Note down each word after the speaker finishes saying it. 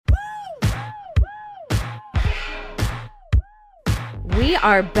We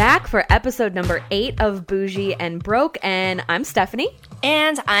are back for episode number 8 of Bougie and Broke, and I'm Stephanie.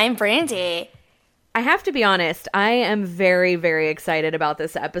 And I'm Brandy. I have to be honest, I am very, very excited about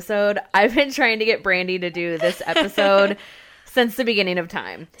this episode. I've been trying to get Brandy to do this episode since the beginning of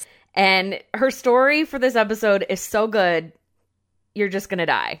time. And her story for this episode is so good, you're just going to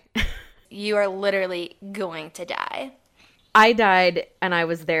die. You are literally going to die. I died, and I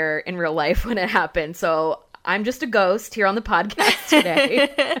was there in real life when it happened, so I'm just a ghost here on the podcast today.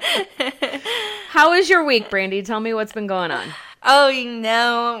 How is your week, Brandy? Tell me what's been going on. Oh,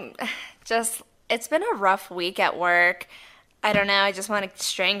 it's been a rough week at work. I don't know, I just want to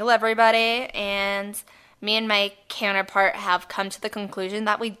strangle everybody, and me and my counterpart have come to the conclusion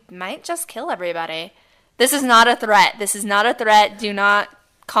that we might just kill everybody. This is not a threat. Do not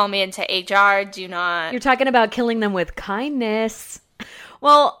call me into HR. Do not. You're talking about killing them with kindness.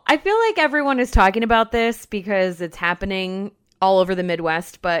 Well, I feel like everyone is talking about this because it's happening all over the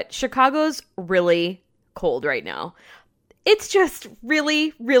Midwest, but Chicago's really cold right now. It's just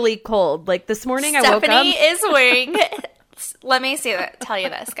really, really cold. Like this morning I woke up. Stephanie is wearing, let me tell you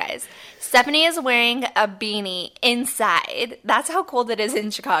this, guys. Stephanie is wearing a beanie inside. That's how cold it is in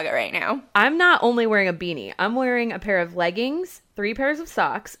Chicago right now. I'm not only wearing a beanie. I'm wearing a pair of leggings, 3 pairs of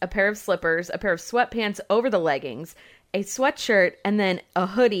socks, a pair of slippers, a pair of sweatpants over the leggings, a sweatshirt, and then a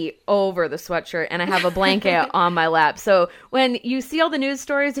hoodie over the sweatshirt, and I have a blanket on my lap. So when you see all the news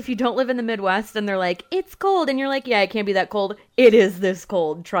stories, if you don't live in the Midwest, and they're like, it's cold, and you're like, yeah, it can't be that cold. It is this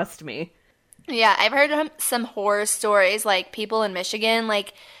cold, trust me. Yeah, I've heard some horror stories, like people in Michigan,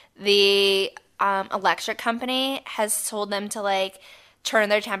 like the electric company has told them to like turn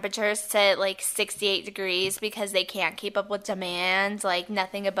their temperatures to like 68 degrees because they can't keep up with demand, like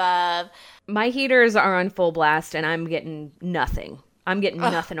nothing above. My heaters are on full blast and I'm getting nothing.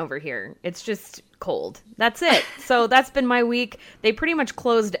 Nothing over here. It's just cold. That's it. So that's been my week. They pretty much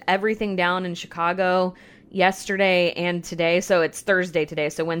closed everything down in Chicago yesterday and today. So it's Thursday today.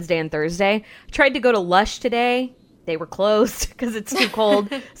 So Wednesday and Thursday. Tried to go to Lush today. They were closed because it's too cold.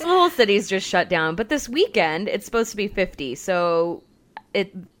 So the whole city's just shut down. But this weekend, it's supposed to be 50. So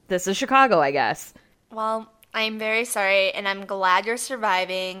this is Chicago, I guess. Well, I'm very sorry, and I'm glad you're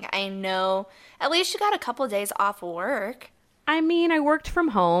surviving. I know at least you got a couple of days off work. I mean, I worked from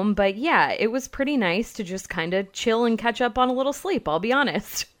home, but yeah, it was pretty nice to just kind of chill and catch up on a little sleep, I'll be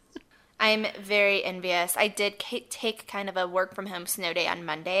honest. I'm very envious. I did take kind of a work from home snow day on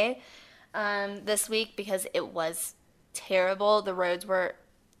Monday this week because it was terrible. The roads were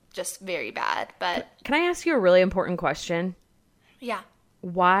just very bad. But can I ask you a really important question? Yeah.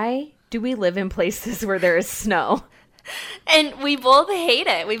 Why do we live in places where there is snow? And we both hate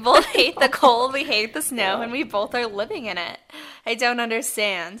it. We both hate the cold, we hate the snow, and we both are living in it. I don't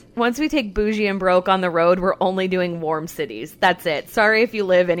understand. Once we take Bougie and Broke on the road, we're only doing warm cities. That's it. Sorry if you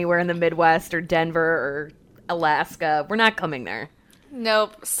live anywhere in the Midwest or Denver or Alaska. We're not coming there.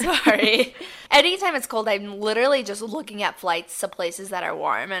 Nope, sorry. Anytime it's cold, I'm literally just looking at flights to places that are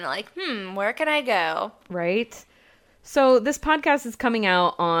warm and like, where can I go? Right? So this podcast is coming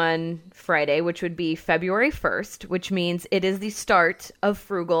out on Friday, which would be February 1st, which means it is the start of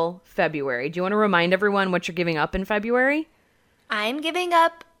Frugal February. Do you want to remind everyone what you're giving up in February? I'm giving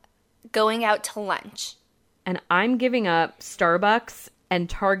up going out to lunch. And I'm giving up Starbucks and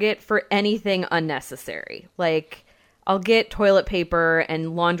Target for anything unnecessary. Like, I'll get toilet paper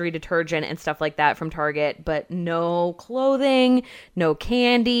and laundry detergent and stuff like that from Target, but no clothing, no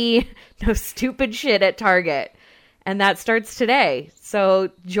candy, no stupid shit at Target. And that starts today.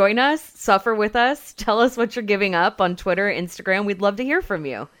 So join us, suffer with us, tell us what you're giving up on Twitter, Instagram. We'd love to hear from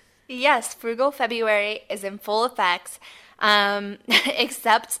you. Yes, Frugal February is in full effect.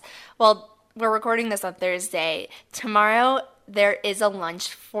 Except, well, we're recording this on Thursday. Tomorrow there is a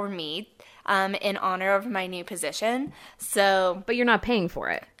lunch for me in honor of my new position. So, but you're not paying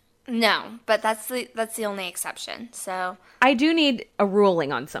for it. No, but that's the only exception. So I do need a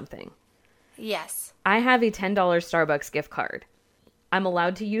ruling on something. Yes. I have a $10 Starbucks gift card. I'm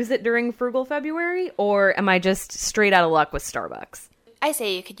allowed to use it during Frugal February, or am I just straight out of luck with Starbucks? I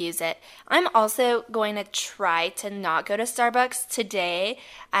say you could use it. I'm also going to try to not go to Starbucks today.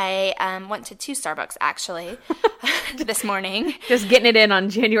 I went to 2 Starbucks, actually, this morning. Just getting it in on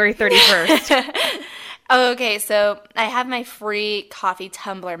January 31st. Okay, so I have my free coffee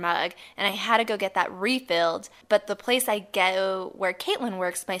tumbler mug, and I had to go get that refilled. But the place I go where Caitlin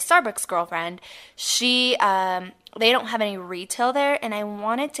works, my Starbucks girlfriend, they don't have any retail there, and I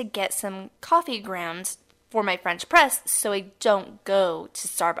wanted to get some coffee grounds for my French press so I don't go to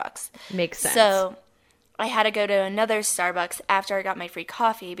Starbucks. Makes sense. So I had to go to another Starbucks after I got my free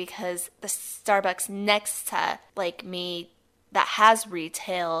coffee because the Starbucks next to, like, me that has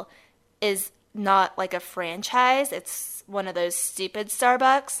retail is not like a franchise. It's one of those stupid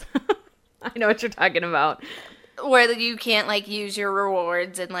Starbucks. I know what you're talking about. Where you can't, like, use your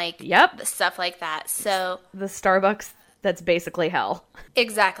rewards and, like, Yep. stuff like that. So The Starbucks that's basically hell.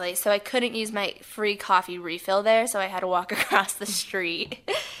 exactly. So I couldn't use my free coffee refill there, so I had to walk across the street.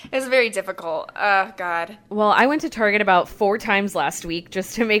 It was very difficult. Oh, God. Well, I went to Target about 4 times last week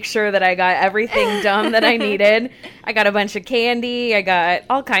just to make sure that I got everything done that I needed. I got a bunch of candy. I got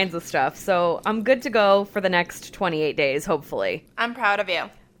all kinds of stuff. So I'm good to go for the next 28 days, hopefully. I'm proud of you.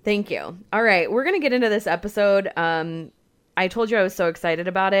 Thank you. All right, we're going to get into this episode. I told you I was so excited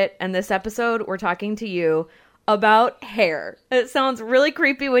about it. And this episode, we're talking to you about hair. It sounds really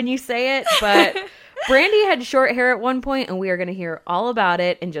creepy when you say it, but Brandy had short hair at one point, and we are going to hear all about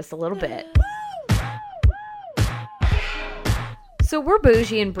it in just a little bit. So we're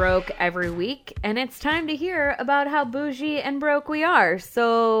bougie and broke every week, and it's time to hear about how bougie and broke we are.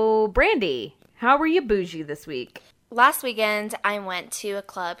 So, Brandy, how were you bougie this week? Last weekend, I went to a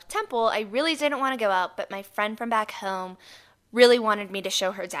club, Temple. I really didn't want to go out, but my friend from back home really wanted me to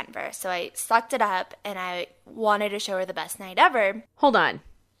show her Denver. So I sucked it up, and I wanted to show her the best night ever. Hold on.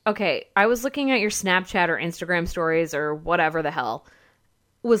 Okay, I was looking at your Snapchat or Instagram stories or whatever the hell.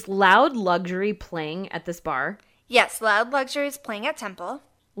 Was Loud Luxury playing at this bar? Yes, Loud Luxury is playing at Temple.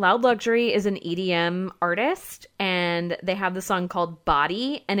 Loud Luxury is an EDM artist, and they have the song called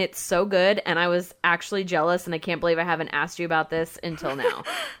Body, and it's so good, and I was actually jealous, and I can't believe I haven't asked you about this until now.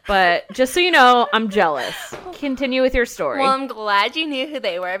 But just so you know, I'm jealous. Continue with your story. Well, I'm glad you knew who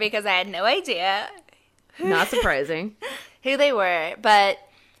they were because I had no idea Not surprising. who they were, but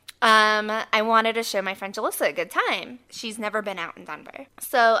I wanted to show my friend Jalissa a good time. She's never been out in Denver.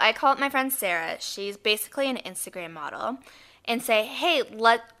 So I called my friend Sarah. She's basically an Instagram model. And say, hey,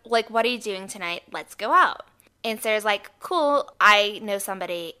 what are you doing tonight? Let's go out. And Sarah's like, cool, I know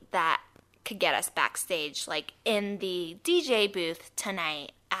somebody that could get us backstage, like, in the DJ booth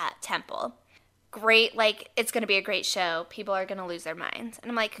tonight at Temple. Great, like, it's going to be a great show. People are going to lose their minds. And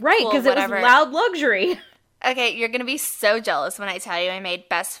I'm like, Right, cool, because it was whatever. Loud Luxury. Okay, you're going to be so jealous when I tell you I made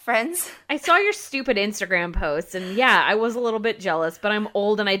best friends. I saw your stupid Instagram posts, and yeah, I was a little bit jealous, but I'm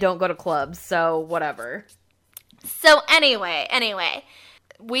old and I don't go to clubs, so whatever. So anyway,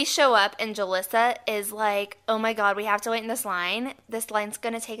 we show up and Jalissa is like, oh my God, we have to wait in this line. This line's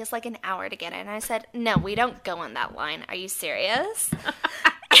going to take us like an hour to get in. And I said, no, we don't go in that line. Are you serious?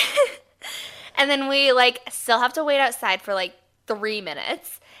 And then we like still have to wait outside for like 3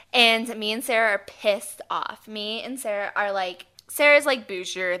 minutes. And me and Sarah are pissed off. Me and Sarah are like, Sarah's like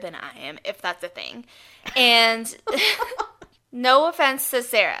bougier than I am, if that's a thing. And no offense to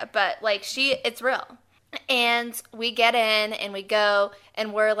Sarah, but like it's real. And we get in and we go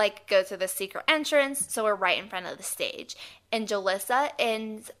and we're like go to the secret entrance, so we're right in front of the stage. And Jalissa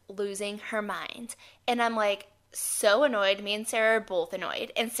ends losing her mind. And I'm like so annoyed. Me and Sarah are both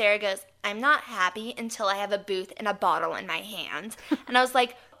annoyed. And Sarah goes, I'm not happy until I have a booth and a bottle in my hand. And I was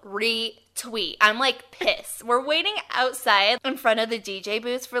like, retweet. I'm like pissed. We're waiting outside in front of the DJ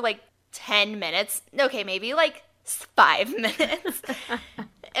booths for like 10 minutes. Okay, maybe like 5 minutes.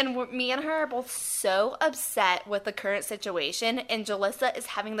 And me and her are both so upset with the current situation, and Jalissa is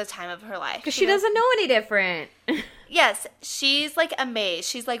having the time of her life. Because she doesn't know any different. Yes, she's like amazed.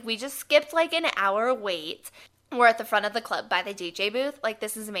 She's like, we just skipped like an hour wait. We're at the front of the club by the DJ booth. Like,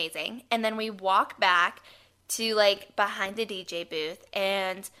 this is amazing. And then we walk back to like behind the DJ booth,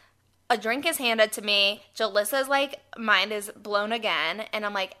 and a drink is handed to me. Jalissa's like, mind is blown again. And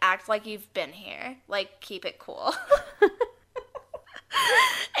I'm like, act like you've been here. Like, keep it cool.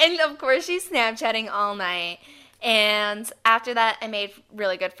 And of course, she's Snapchatting all night. And after that, I made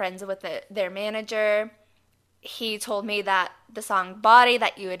really good friends with their manager. He told me that the song Body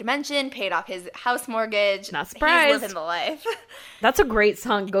that you had mentioned paid off his house mortgage. Not surprised. He's living the life. That's a great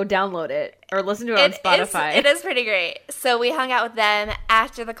song. Go download it or listen to it on Spotify. It is pretty great. So we hung out with them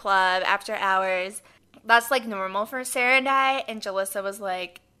after the club, after hours. That's like normal for Sarah and I. And Jalissa was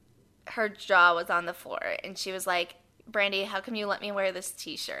like, her jaw was on the floor. And she was like, Brandy, how come you let me wear this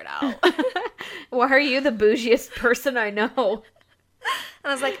t-shirt out? Why are you the bougiest person I know? And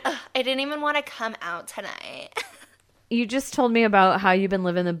I was like, ugh, I didn't even want to come out tonight. You just told me about how you've been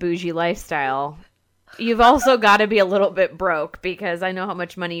living the bougie lifestyle. You've also got to be a little bit broke because I know how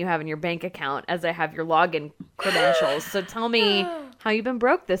much money you have in your bank account as I have your login credentials. So tell me how you've been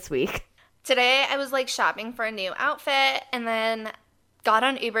broke this week. Today I was like shopping for a new outfit and then got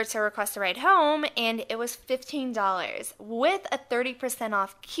on Uber to request a ride home, and it was $15 with a 30%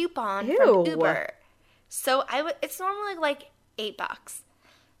 off coupon from Uber. So it's normally like $8.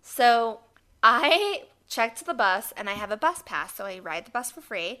 So I checked the bus, and I have a bus pass, so I ride the bus for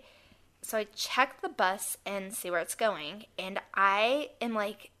free. So I check the bus and see where it's going, and I am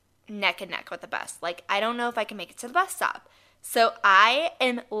like neck and neck with the bus. Like, I don't know if I can make it to the bus stop. So I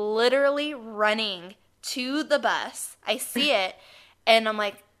am literally running to the bus. I see it, and I'm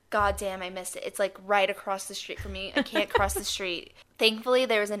like, God damn, I missed it. It's like right across the street from me. I can't cross the street. Thankfully,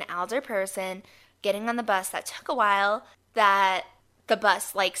 there was an elder person getting on the bus. That took a while, that the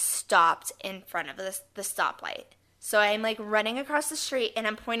bus like stopped in front of the stoplight. So I'm like running across the street, and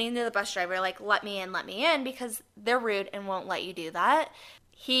I'm pointing to the bus driver like, let me in, because they're rude and won't let you do that.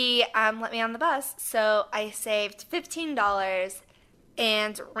 He let me on the bus, so I saved $15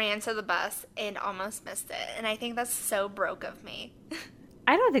 and ran to the bus and almost missed it. And I think that's so broke of me.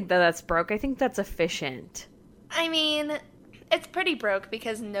 I don't think that's broke. I think that's efficient. I mean, it's pretty broke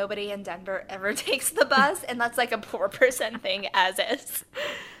because nobody in Denver ever takes the bus, and that's like a poor person thing as is.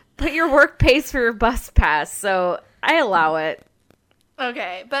 But your work pays for your bus pass, so I allow it.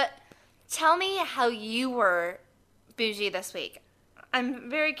 Okay, but tell me how you were bougie this week. I'm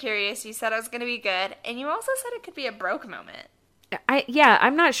very curious. You said it was going to be good, and you also said it could be a broke moment.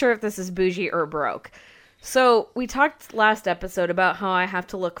 I'm not sure if this is bougie or broke. So we talked last episode about how I have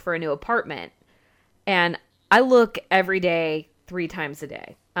to look for a new apartment, and I look every day 3 times a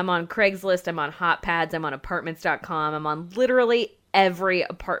day. I'm on Craigslist, I'm on HotPads, I'm on apartments.com, I'm on literally every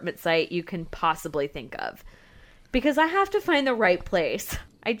apartment site you can possibly think of. Because I have to find the right place.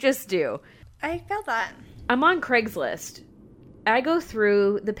 I just do. I felt that. I'm on Craigslist. I go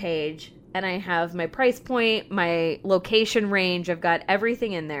through the page, and I have my price point, my location range. I've got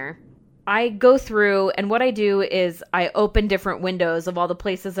everything in there. I go through, and what I do is I open different windows of all the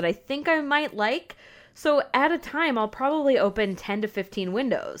places that I think I might like. So at a time, I'll probably open 10 to 15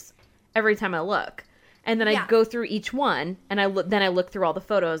 windows every time I look. And then I go through each one, and then I look through all the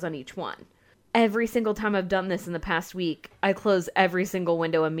photos on each one. Every single time I've done this in the past week, I close every single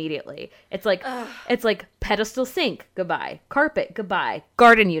window immediately. It's like pedestal sink, goodbye. Carpet, goodbye.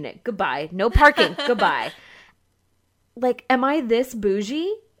 Garden unit, goodbye. No parking, goodbye. Like, am I this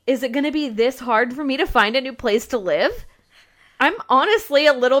bougie? Is it going to be this hard for me to find a new place to live? I'm honestly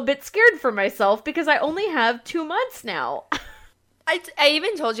a little bit scared for myself because I only have 2 months now. I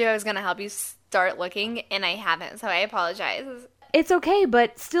even told you I was going to help you start looking, and I haven't, so I apologize. It's okay,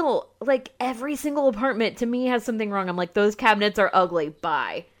 but still, like, every single apartment to me has something wrong. I'm like, those cabinets are ugly.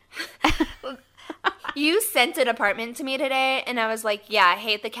 Bye. You sent an apartment to me today, and I was like, yeah, I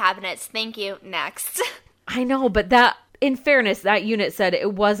hate the cabinets. Thank you. Next. I know, but that, in fairness, that unit said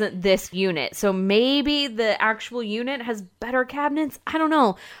it wasn't this unit. So maybe the actual unit has better cabinets? I don't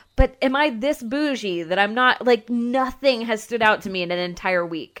know. But am I this bougie that I'm not, like, nothing has stood out to me in an entire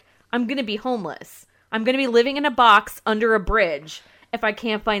week? I'm going to be homeless. I'm going to be living in a box under a bridge if I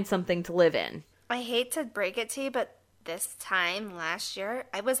can't find something to live in. I hate to break it to you, but this time last year,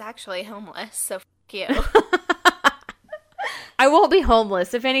 I was actually homeless, so f*** you. I won't be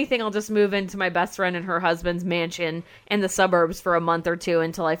homeless. If anything, I'll just move into my best friend and her husband's mansion in the suburbs for a month or two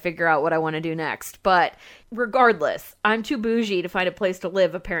until I figure out what I want to do next. But regardless, I'm too bougie to find a place to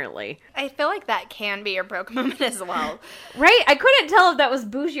live, apparently. I feel like that can be your broke moment as well. Right? I couldn't tell if that was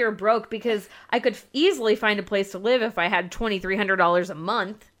bougie or broke because I could easily find a place to live if I had $2,300 a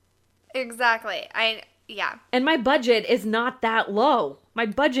month. Exactly. Yeah. And my budget is not that low. My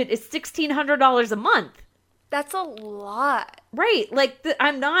budget is $1,600 a month. That's a lot. Right. Like,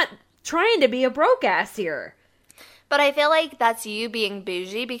 I'm not trying to be a broke ass here. But I feel like that's you being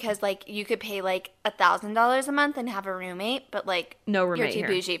bougie because, like, you could pay, like, $1,000 a month and have a roommate, but, like, no roommate you're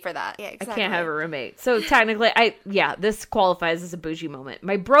too here. bougie for that. Yeah, exactly. I can't have a roommate. So, technically, this qualifies as a bougie moment.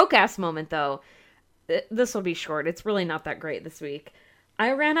 My broke ass moment, though, this will be short. It's really not that great this week.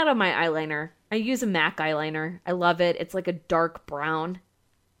 I ran out of my eyeliner. I use a MAC eyeliner. I love it. It's like a dark brown.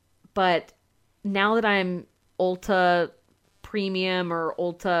 But now that I'm Ulta Premium or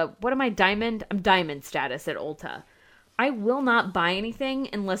Ulta, what am I, Diamond? I'm Diamond status at Ulta. I will not buy anything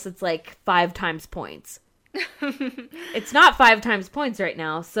unless it's like 5 times points. It's not 5 times points right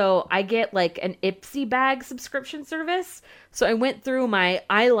now, so I get like an Ipsy bag subscription service. So I went through my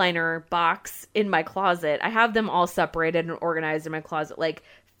eyeliner box in my closet. I have them all separated and organized in my closet, like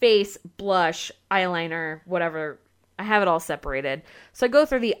face, blush, eyeliner, whatever. I have it all separated. So I go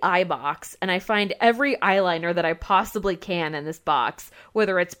through the eye box and I find every eyeliner that I possibly can in this box,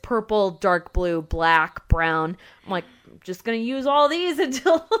 whether it's purple, dark blue, black, brown. I'm like, I'm just going to use all these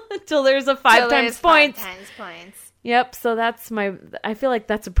until there's a 5 times points. 5 times points. Yep. So I feel like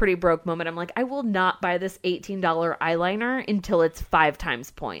that's a pretty broke moment. I'm like, I will not buy this $18 eyeliner until it's 5 times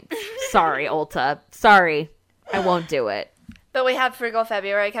points. Sorry, Ulta. Sorry. I won't do it. But we have Frugal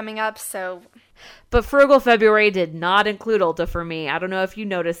February coming up, so... But Frugal February did not include Ulta for me. I don't know if you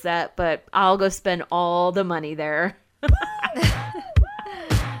noticed that, but I'll go spend all the money there.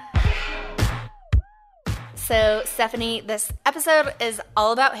 So, Stephanie, this episode is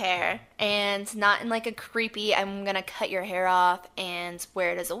all about hair, and not in like a creepy, I'm gonna cut your hair off and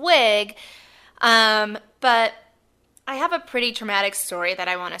wear it as a wig, but I have a pretty traumatic story that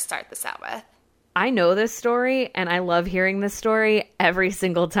I want to start this out with. I know this story, and I love hearing this story every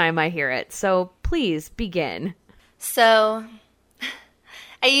single time I hear it. So please begin. So,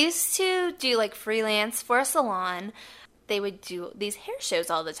 I used to do like freelance for a salon. They would do these hair shows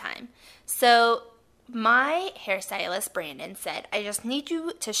all the time. So, my hairstylist, Brandon, said, I just need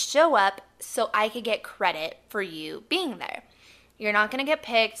you to show up so I could get credit for you being there. You're not going to get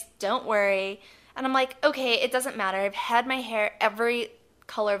picked. Don't worry. And I'm like, okay, it doesn't matter. I've had my hair every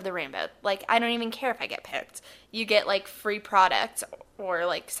color of the rainbow. Like, I don't even care if I get picked. You get like free product or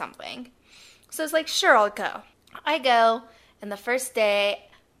like something. So it's like, sure, I'll go. I go, and the first day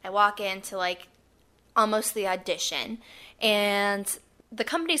I walk into like almost the audition, and the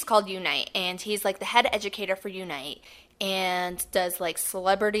company's called Unite, and he's like the head educator for Unite and does like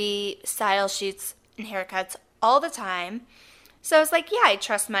celebrity style shoots and haircuts all the time. So I was like, yeah, I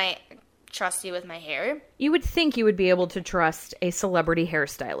trust you with my hair. You would think you would be able to trust a celebrity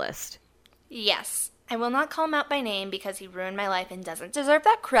hairstylist. Yes. I will not call him out by name because he ruined my life and doesn't deserve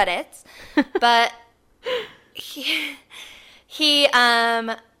that credit. But he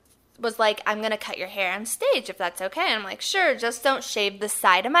was like, I'm going to cut your hair on stage if that's okay. And I'm like, sure, just don't shave the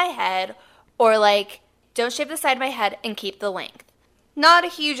side of my head, or like, don't shave the side of my head and keep the length. Not a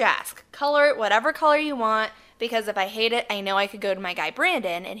huge ask. Color it whatever color you want, because if I hate it, I know I could go to my guy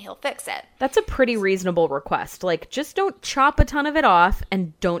Brandon and he'll fix it. That's a pretty reasonable request. Like, just don't chop a ton of it off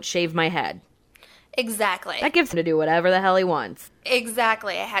and don't shave my head. Exactly. That gives him to do whatever the hell he wants.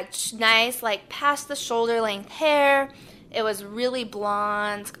 Exactly. I had nice, like, past the shoulder length hair. It was really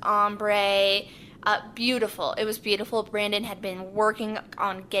blonde, ombre, beautiful. It was beautiful. Brandon had been working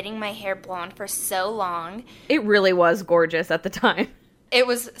on getting my hair blonde for so long. It really was gorgeous at the time. It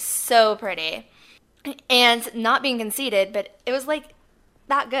was so pretty. And not being conceited, but it was, like,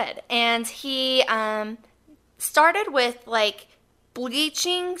 that good. And he started with, like,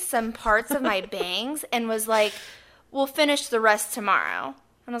 bleaching some parts of my bangs and was like, we'll finish the rest tomorrow.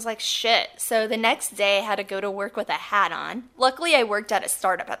 And I was like, shit. So the next day I had to go to work with a hat on. Luckily I worked at a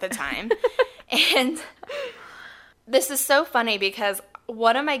startup at the time. And this is so funny because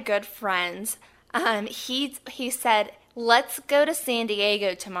one of my good friends, he said, let's go to San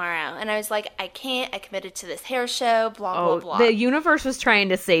Diego tomorrow. And I was like, I can't. I committed to this hair show, blah, blah, blah. The universe was trying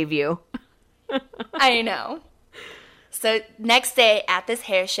to save you. I know. So next day at this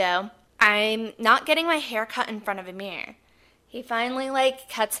hair show, I'm not getting my hair cut in front of a mirror. He finally, like,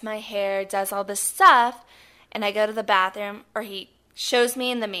 cuts my hair, does all this stuff, and I go to the bathroom, or he shows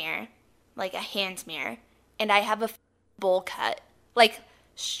me in the mirror, like a hand mirror, and I have a bowl cut. Like,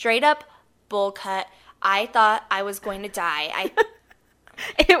 straight up bowl cut. I thought I was going to die.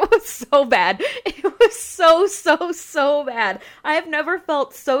 It was so bad. It was so bad. I have never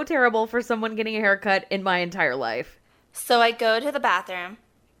felt so terrible for someone getting a haircut in my entire life. So I go to the bathroom,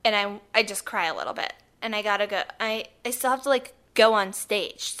 and I just cry a little bit. And I gotta go. I still have to, like, go on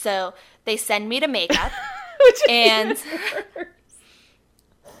stage. So they send me to makeup. And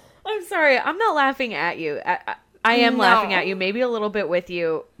I'm sorry. I'm not laughing at you. I am laughing at you, maybe a little bit with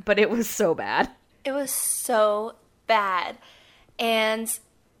you, but it was so bad. It was so bad. And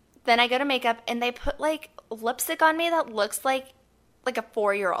then I go to makeup, and they put, like, lipstick on me that looks like a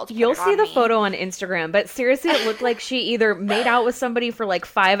 4-year-old. You'll see the photo on Instagram, but seriously, it looked like she either made out with somebody for like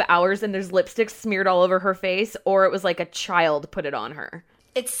 5 hours and there's lipstick smeared all over her face, or it was like a child put it on her.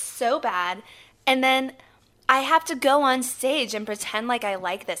 It's so bad. And then I have to go on stage and pretend like I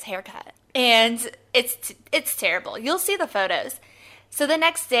like this haircut. And it's terrible. You'll see the photos. So the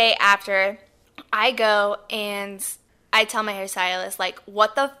next day after, I go and I tell my hairstylist, like,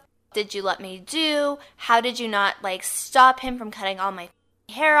 what the did you let me do? How did you not, like, stop him from cutting all my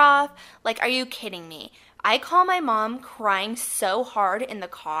hair off? Like, are you kidding me? I call my mom crying so hard in the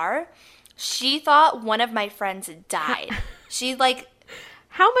car. She thought one of my friends had died. She, like...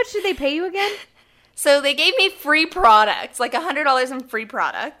 How much did they pay you again? So they gave me free products, like $100 in free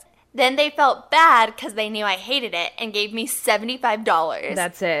product. Then they felt bad because they knew I hated it and gave me $75.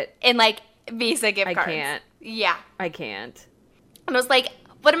 That's it. In, like, Visa gift cards. I can't. Yeah. I can't. And I was like,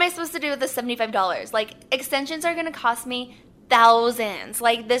 what am I supposed to do with the $75? Like, extensions are going to cost me thousands.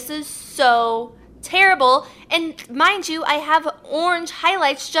 Like, this is so terrible. And mind you, I have orange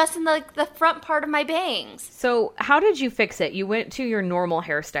highlights just in the front part of my bangs. So how did you fix it? You went to your normal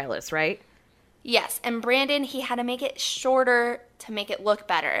hairstylist, right? Yes, and Brandon, he had to make it shorter to make it look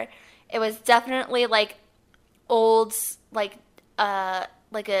better. It was definitely like old, like a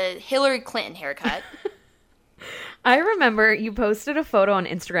Hillary Clinton haircut. I remember you posted a photo on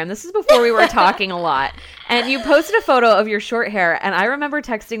Instagram. This is before we were talking a lot. And you posted a photo of your short hair. And I remember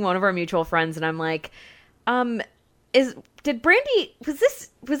texting one of our mutual friends and I'm like, did Brandy, was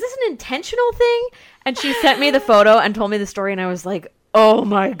this an intentional thing? And she sent me the photo and told me the story. And I was like, oh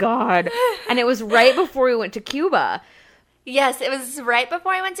my God. And it was right before we went to Cuba. Yes, it was right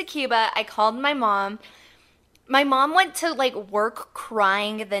before I went to Cuba. I called my mom. My mom went to, like, work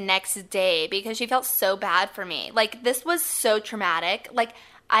crying the next day because she felt so bad for me. Like, this was so traumatic. Like,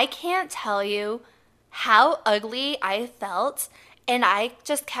 I can't tell you how ugly I felt. And I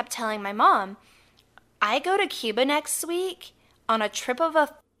just kept telling my mom, I go to Cuba next week on a trip of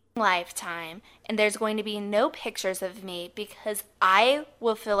a lifetime, and there's going to be no pictures of me because I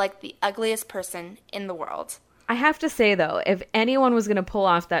will feel like the ugliest person in the world. I have to say, though, if anyone was going to pull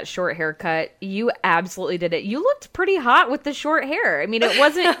off that short haircut, you absolutely did it. You looked pretty hot with the short hair. I mean, it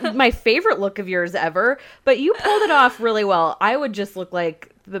wasn't my favorite look of yours ever, but you pulled it off really well. I would just look like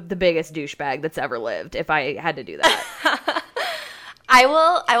the biggest douchebag that's ever lived if I had to do that. I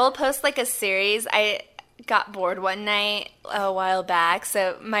will post like a series. I got bored one night a while back,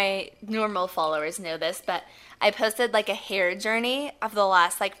 so my normal followers know this, but I posted like a hair journey of the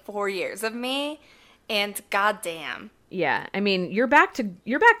last like 4 years of me. And goddamn. Yeah, I mean, you're back to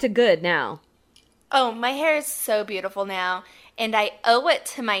good now. Oh, my hair is so beautiful now, and I owe it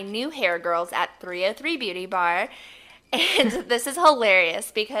to my new hair girls at 303 Beauty Bar. And this is hilarious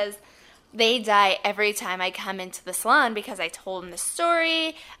because they die every time I come into the salon because I told them the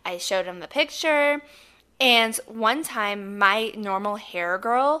story, I showed them the picture, and one time my normal hair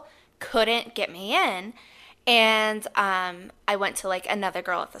girl couldn't get me in, and I went to like another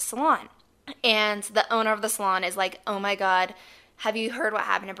girl at the salon. And the owner of the salon is like, oh my God, have you heard what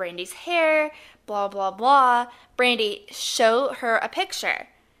happened to Brandy's hair? Blah, blah, blah. Brandy, show her a picture.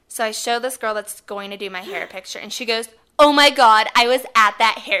 So I show this girl that's going to do my hair a picture. And she goes, oh my God, I was at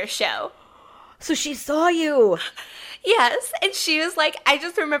that hair show. So she saw you. Yes. And she was like, I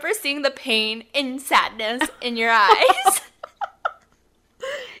just remember seeing the pain and sadness in your eyes.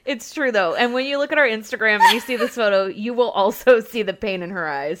 It's true, though. And when you look at our Instagram and you see this photo, you will also see the pain in her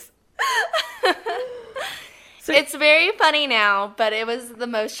eyes. So, it's very funny now, but it was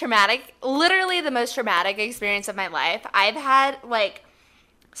literally the most traumatic experience of my life. I've had like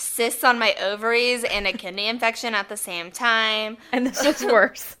cysts on my ovaries and a kidney infection at the same time. And this was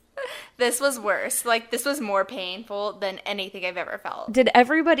worse. This was worse. Like, this was more painful than anything I've ever felt. Did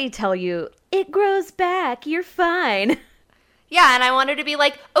everybody tell you, it grows back, you're fine? Yeah, and I wanted to be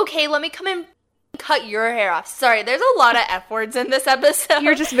like, okay, let me come and cut your hair off. Sorry, there's a lot of F words in this episode.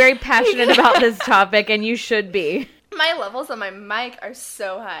 You're just very passionate about this topic, and you should be. My levels on my mic are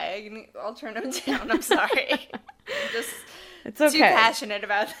so high. I'll turn them down. I'm sorry. I'm just it's okay. Too passionate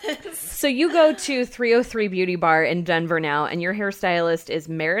about this. So you go to 303 Beauty Bar in Denver now, and your hairstylist is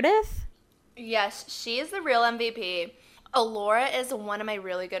Meredith? Yes, she is the real MVP. Alora is one of my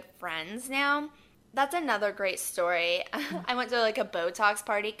really good friends now. That's another great story. I went to like a Botox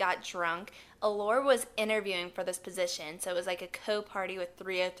party, got drunk. Alora was interviewing for this position, so it was like a co-party with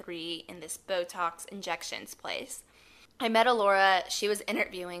 303 in this Botox injections place. I met Alora. She was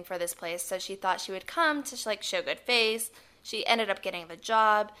interviewing for this place, so she thought she would come to like show good face. She ended up getting the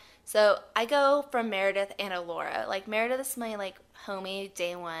job. So I go from Meredith and Alora. Like, Meredith is my like homie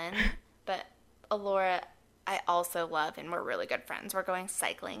day one, but Alora I also love, and we're really good friends. We're going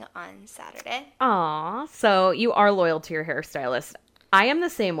cycling on Saturday. Aw, so you are loyal to your hairstylist. I am the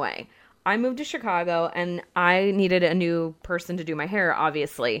same way. I moved to Chicago, and I needed a new person to do my hair,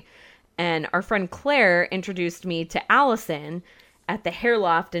 obviously. And our friend Claire introduced me to Allison at the Hair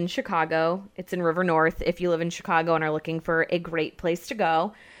Loft in Chicago. It's in River North if you live in Chicago and are looking for a great place to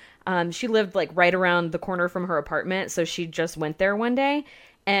go. She lived like right around the corner from her apartment, so she just went there one day.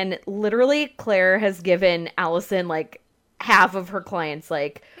 And literally, Claire has given Allison like half of her clients.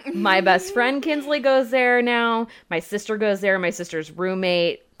 Like, my best friend Kinsley goes there now. My sister goes there. My sister's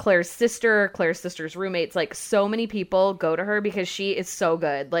roommate, Claire's sister's roommates. Like, so many people go to her because she is so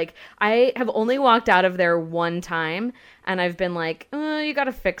good. Like, I have only walked out of there one time, and I've been like, you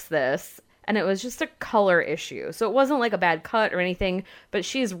gotta fix this. And it was just a color issue. So it wasn't like a bad cut or anything, but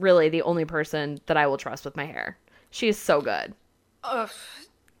she's really the only person that I will trust with my hair. She is so good. Ugh.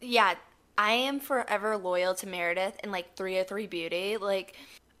 Yeah, I am forever loyal to Meredith and like 303 Beauty. Like,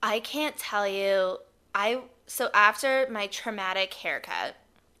 I can't tell you. So after my traumatic haircut,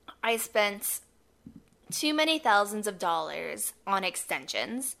 I spent too many thousands of dollars on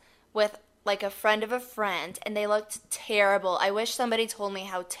extensions with like a friend of a friend, and they looked terrible. I wish somebody told me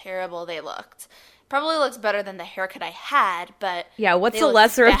how terrible they looked. Probably looked better than the haircut I had, but yeah, what's the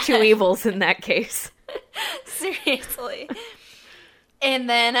lesser of two evils in that case? Seriously. And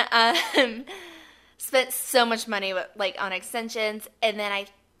then spent so much money like on extensions, and then I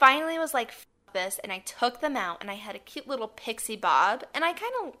finally was like, F this, and I took them out, and I had a cute little pixie bob, and I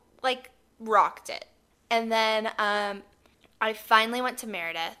kind of like rocked it. And then I finally went to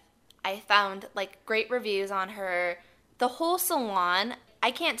Meredith. I found like great reviews on her. The whole salon,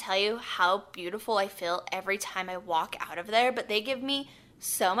 I can't tell you how beautiful I feel every time I walk out of there, but they give me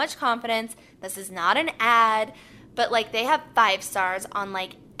so much confidence. This is not an ad, but like they have 5 stars on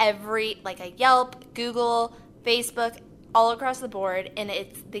like every, like a Yelp, Google, Facebook, all across the board, and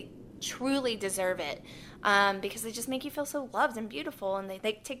they truly deserve it. Because they just make you feel so loved and beautiful, and they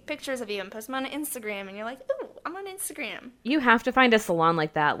take pictures of you and post them on Instagram, and you're like, ooh, I'm on Instagram. You have to find a salon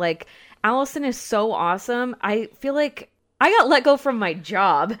like that. Like, Allison is so awesome. I feel like I got let go from my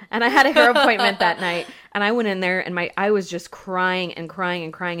job, and I had a hair appointment that night, and I went in there, and I was just crying and crying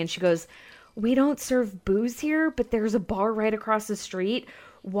and crying, and she goes, we don't serve booze here, but there's a bar right across the street.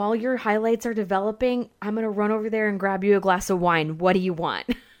 While your highlights are developing, I'm going to run over there and grab you a glass of wine. What do you want?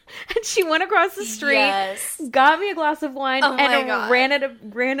 And she went across the street, yes, got me a glass of wine, and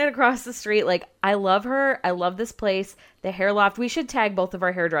ran it across the street. Like, I love her. I love this place. The Hair Loft. We should tag both of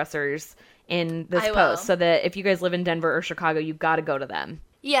our hairdressers in this post so that if you guys live in Denver or Chicago, you've got to go to them.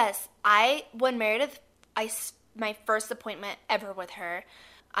 Yes. When Meredith, my first appointment ever with her,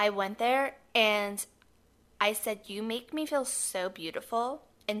 I went there and I said, you make me feel so beautiful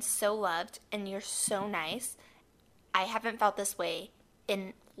and so loved, and you're so nice. I haven't felt this way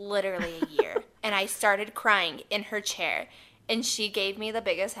in literally a year. And I started crying in her chair, and she gave me the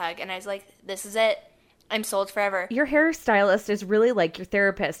biggest hug, and I was like, this is it. I'm sold forever. Your hairstylist is really like your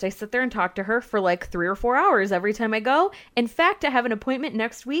therapist. I sit there and talk to her for like 3 or 4 hours every time I go. In fact, I have an appointment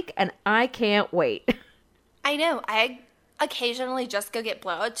next week, and I can't wait. I know. I occasionally just go get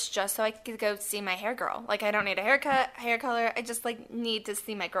blowouts just so I could go see my hair girl. Like, I don't need a haircut, hair color. I just like need to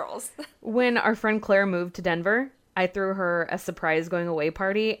see my girls. When our friend Claire moved to Denver, I threw her a surprise going away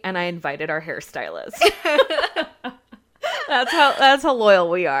party, and I invited our hairstylist. That's how loyal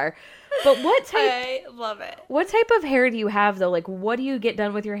we are. But I love it. What type of hair do you have, though? Like, what do you get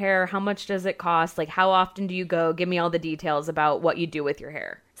done with your hair? How much does it cost? Like, how often do you go? Give me all the details about what you do with your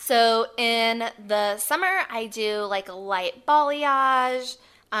hair. So in the summer, I do like a light balayage.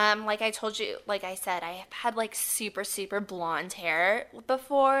 Like I told you, like I said, I have had like super, super blonde hair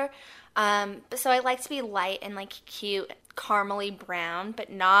before. So I like to be light and like cute, caramely brown, but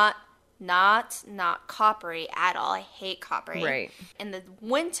not coppery at all. I hate coppery. Right. In the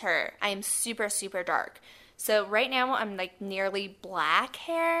winter, I am super, super dark. So right now I'm like nearly black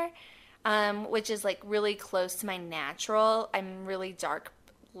hair, which is like really close to my natural. I'm really dark,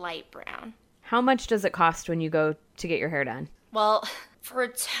 light brown. How much does it cost when you go to get your hair done? Well, for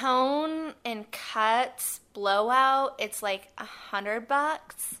tone and cuts, blowout, it's like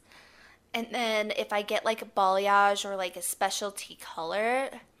 $100. And then if I get like a balayage or like a specialty color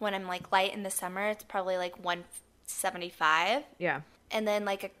when I'm like light in the summer, it's probably like $175. Yeah. And then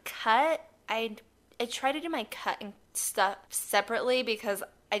like a cut, I try to do my cut and stuff separately because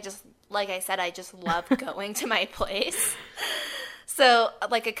I just, like I said, I just love going to my place. So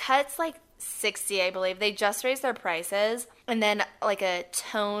like a cut's like $60, I believe. They just raised their prices. And then like a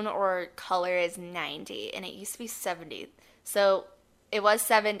tone or color is $90, and it used to be $70. So it was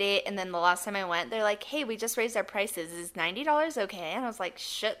 $70, and then the last time I went, they're like, hey, we just raised our prices. Is $90 okay? And I was like,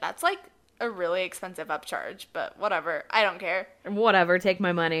 shit, that's like a really expensive upcharge, but whatever. I don't care. Whatever, take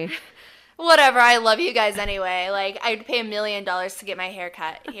my money. Whatever, I love you guys anyway. Like, I'd pay $1 million to get my hair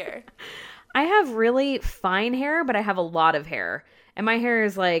cut here. I have really fine hair, but I have a lot of hair. And my hair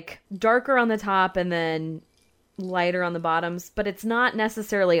is like darker on the top and then lighter on the bottoms, but it's not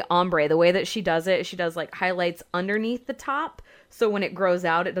necessarily ombre. The way that she does it, she does like highlights underneath the top, so when it grows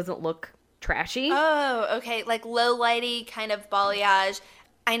out, it doesn't look trashy. Oh, okay. Like low lighty kind of balayage.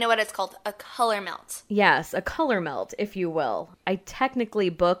 I know what it's called, a color melt. Yes, a color melt, if you will. I technically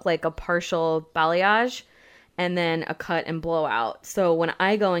book like a partial balayage and then a cut and blowout. So when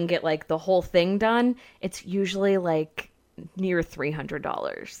I go and get like the whole thing done, it's usually like near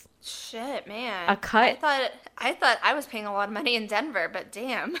 $300. Shit, man. A cut. I thought I was paying a lot of money in Denver, but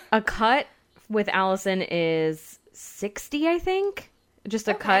damn. A cut with Allison is $60, I think. just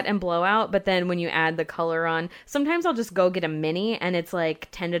a cut and blowout. But then when you add the color on, sometimes I'll just go get a mini and it's like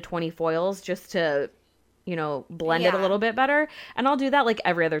 10 to 20 foils just to, you know, blend it a little bit better. And I'll do that like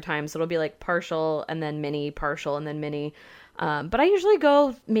every other time. So it'll be like partial and then mini, partial and then mini. But I usually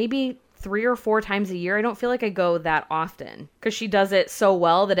go maybe 3 or 4 times a year. I don't feel like I go that often because she does it so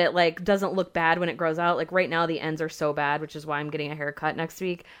well that it like doesn't look bad when it grows out. Like right now the ends are so bad, which is why I'm getting a haircut next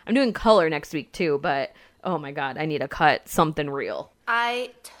week. I'm doing color next week too, but oh my God, I need a cut, something real.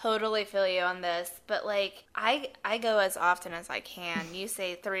 I totally feel you on this, but like I go as often as I can. You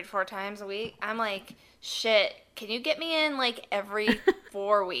say 3 to 4 times a week. I'm like, shit, can you get me in like every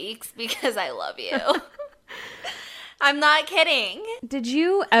 4 weeks because I love you? I'm not kidding. Have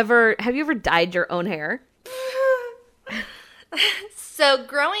you ever dyed your own hair? So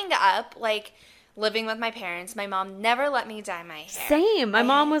growing up, like living with my parents, my mom never let me dye my hair. Same. My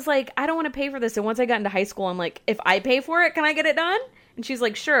mom was like, I don't want to pay for this. And once I got into high school, I'm like, if I pay for it, can I get it done? And she's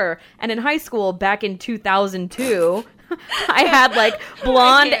like, sure. And in high school, back in 2002, I had like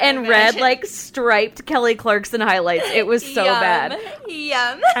blonde and red, like striped Kelly Clarkson highlights. It was so bad.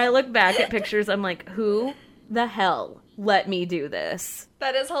 Yum. I look back at pictures. I'm like, who the hell let me do this?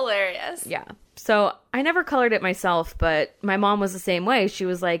 That is hilarious. Yeah. So I never colored it myself, but my mom was the same way. She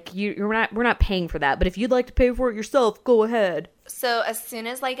was like, we're not paying for that, but if you'd like to pay for it yourself, go ahead. So as soon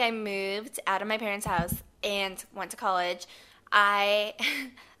as like I moved out of my parents' house and went to college, I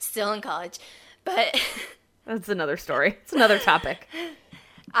still in college, but that's another story. It's another topic.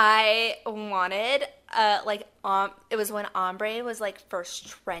 I wanted it was when ombre was like first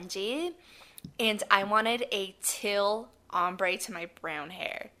trendy, and I wanted a teal ombre to my brown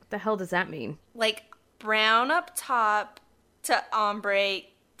hair. What the hell does that mean? Like brown up top to ombre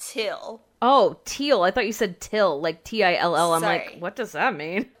teal. Oh, teal. I thought you said till, like T-I-L-L. I'm Sorry. like, what does that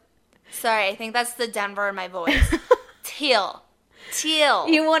mean? Sorry, I think that's the Denver in my voice. Teal.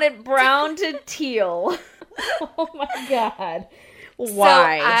 You wanted brown to teal. Oh my God.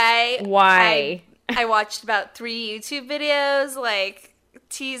 Why? So Why? I watched about 3 YouTube videos, like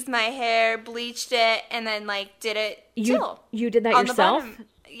teased my hair, bleached it, and then like did it teal. You did that on yourself? the bottom.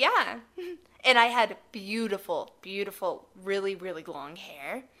 Yeah. And I had beautiful, beautiful, really, really long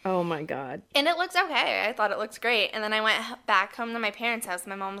hair. Oh my God. And it looked okay. I thought it looked great. And then I went back home to my parents' house.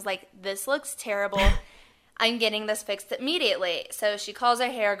 My mom was like, this looks terrible. I'm getting this fixed immediately. So she calls her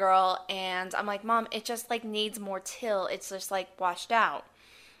hair girl, and I'm like, Mom, it just like needs more till. It's just like washed out.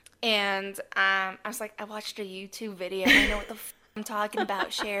 And I was like, I watched a YouTube video. I know what the I'm talking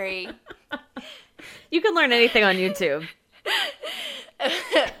about, Sherry. You can learn anything on YouTube.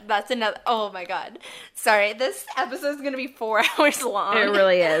 That's another. Oh my God. Sorry, this episode is going to be 4 hours long. It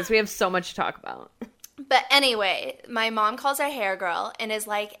really is. We have so much to talk about. But anyway, my mom calls her hair girl and is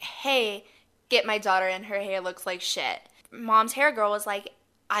like, hey, get my daughter in. Her hair looks like shit. Mom's hair girl was like,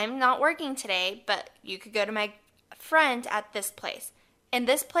 I'm not working today, but you could go to my friend at this place. And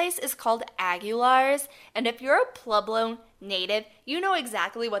this place is called Aguilar's. And if you're a Pueblo native, you know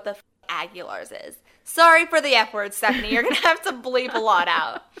exactly what the Aguilar's is. Sorry for the F word, Stephanie. You're going to have to bleep a lot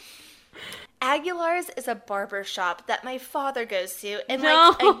out. Aguilar's is a barber shop that my father goes to in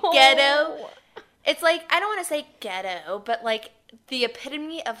like a ghetto. It's like, I don't want to say ghetto, but like the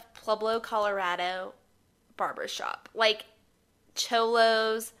epitome of Pueblo, Colorado barber shop. Like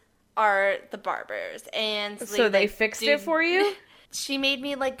cholos are the barbers. And so they fixed it for you? She made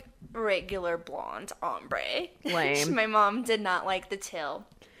me like regular blonde ombre. Lame. My mom did not like the till.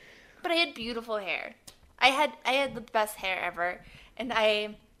 But I had beautiful hair. I had the best hair ever. And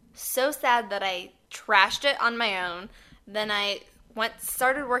I'm so sad that I trashed it on my own. Then I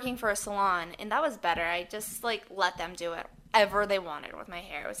started working for a salon, and that was better. I just like let them do whatever they wanted with my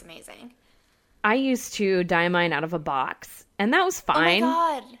hair. It was amazing. I used to dye mine out of a box, and that was fine. Oh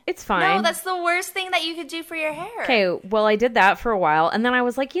my God. It's fine. No, that's the worst thing that you could do for your hair. Okay, well, I did that for a while, and then I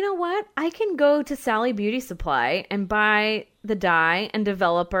was like, you know what? I can go to Sally Beauty Supply and buy the dye and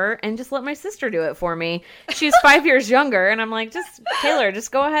developer and just let my sister do it for me. She's 5 years younger, and I'm like, Taylor,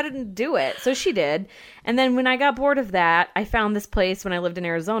 just go ahead and do it. So she did. And then when I got bored of that, I found this place when I lived in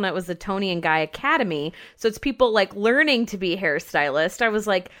Arizona. It was the Tony and Guy Academy. So it's people like learning to be hairstylist. I was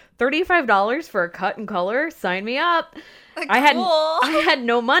like, $35 for a cut and color? Sign me up. Cool. I had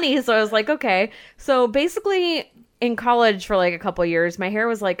no money, so I was like, okay. So basically in college for like a couple of years, my hair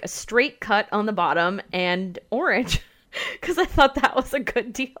was like a straight cut on the bottom and orange because I thought that was a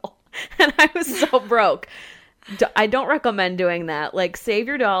good deal. And I was so broke. I don't recommend doing that. Like, save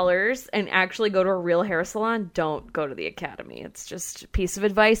your dollars and actually go to a real hair salon. Don't go to the academy. It's just a piece of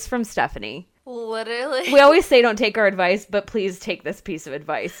advice from Stephanie. Literally. We always say don't take our advice, but please take this piece of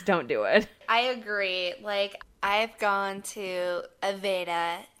advice. Don't do it. I agree. Like, I've gone to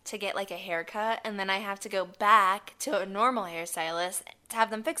Aveda to get like a haircut, and then I have to go back to a normal hairstylist to have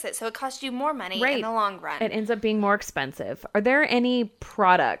them fix it. So it costs you more money in the long run. It ends up being more expensive. Are there any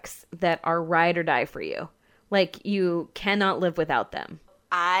products that are ride or die for you? Like you cannot live without them?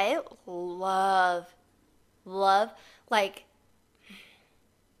 I love, like,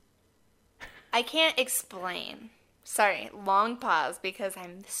 I can't explain. Sorry, long pause because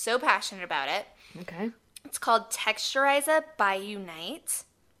I'm so passionate about it. Okay. It's called Texturiza by Unite.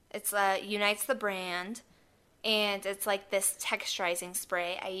 It's Unite's the brand, and it's like this texturizing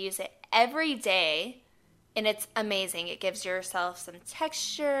spray. I use it every day, and it's amazing. It gives yourself some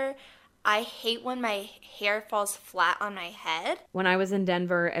texture. I hate when my hair falls flat on my head. When I was in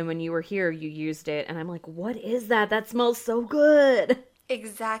Denver and when you were here, you used it, and I'm like, what is that? That smells so good.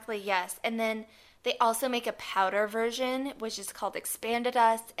 Exactly, yes. And then they also make a powder version, which is called Expanded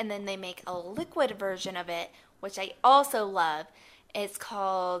Dust, and then they make a liquid version of it, which I also love. It's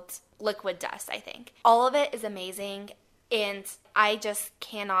called Liquid Dust, I think. All of it is amazing, and I just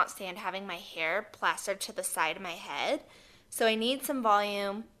cannot stand having my hair plastered to the side of my head. So I need some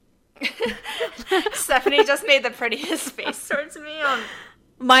volume. Stephanie just made the prettiest face towards me.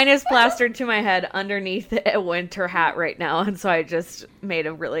 Mine is plastered to my head underneath a winter hat right now, and so I just made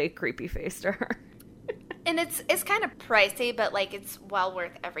a really creepy face to her. And it's kind of pricey, but like it's well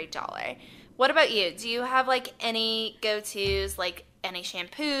worth every dollar. What about you? Do you have like any go-tos, like any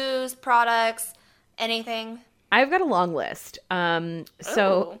shampoos, products, anything? I've got a long list.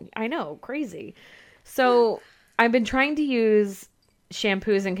 So I know, crazy. So I've been trying to use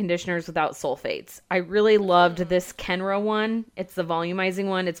shampoos and conditioners without sulfates. I really loved this Kenra one. It's the volumizing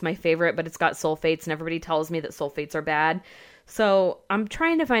one. It's my favorite, but it's got sulfates, and everybody tells me that sulfates are bad. So I'm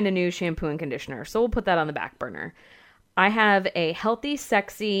trying to find a new shampoo and conditioner. So we'll put that on the back burner. I have a Healthy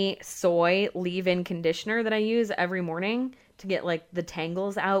Sexy soy leave-in conditioner that I use every morning to get like the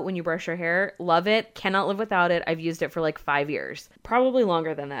tangles out when you brush your hair. Love it. Cannot live without it. I've used it for like 5 years. Probably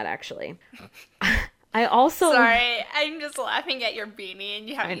longer than that, actually. I also... Sorry, I'm just laughing at your beanie and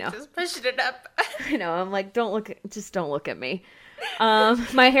you have just pushed it up. I know. I'm like, don't look at me.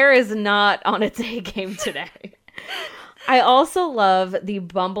 My hair is not on its A game today. I also love the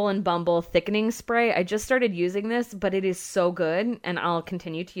Bumble and Bumble thickening spray. I just started using this, but it is so good, and I'll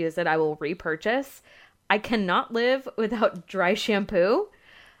continue to use it. I will repurchase. I cannot live without dry shampoo.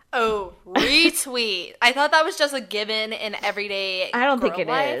 Oh, retweet. I thought that was just a given in everyday I don't think it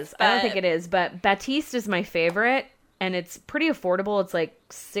life, is. I don't think it is, but Batiste is my favorite, and it's pretty affordable. It's like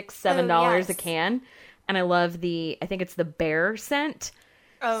 $6-7 a can, and I love I think it's the bear scent.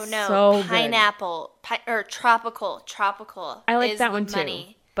 Oh, no. So pineapple. Or tropical. I like that one too.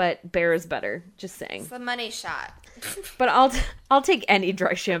 But bear is better. Just saying. It's the money shot. But I'll take any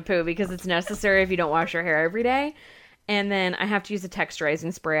dry shampoo because it's necessary if you don't wash your hair every day. And then I have to use a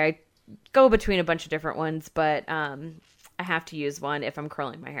texturizing spray. I go between a bunch of different ones, but I have to use one if I'm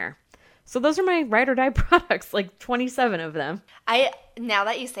curling my hair. So those are my ride or die products, like 27 of them. Now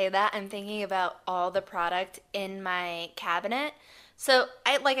that you say that, I'm thinking about all the product in my cabinet. So,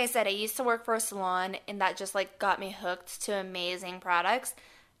 like I said, I used to work for a salon, and that just, like, got me hooked to amazing products.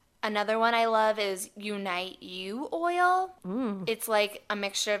 Another one I love is Unite You oil. It's, like, a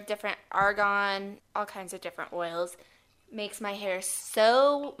mixture of different argan, all kinds of different oils. Makes my hair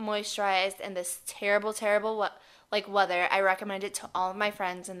so moisturized in this terrible, terrible, weather. I recommend it to all of my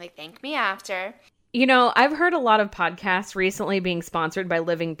friends, and they thank me after. You know, I've heard a lot of podcasts recently being sponsored by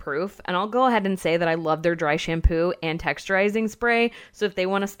Living Proof, and I'll go ahead and say that I love their dry shampoo and texturizing spray, so if they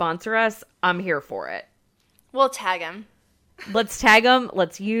want to sponsor us, I'm here for it. We'll tag them. Let's tag them,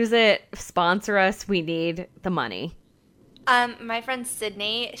 let's use it, sponsor us, we need the money. My friend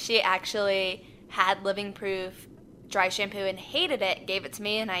Sydney, she actually had Living Proof dry shampoo and hated it, gave it to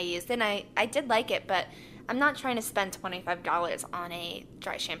me, and I used it, and I did like it, but I'm not trying to spend $25 on a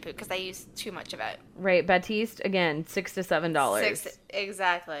dry shampoo because I use too much of it. Right, Batiste, again, $6 to $7.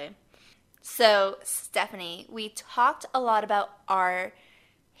 Exactly. So, Stephanie, we talked a lot about our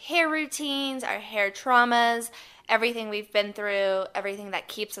hair routines, our hair traumas, everything we've been through, everything that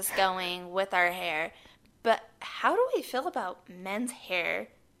keeps us going with our hair. But how do we feel about men's hair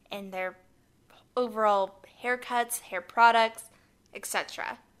and their overall haircuts, hair products,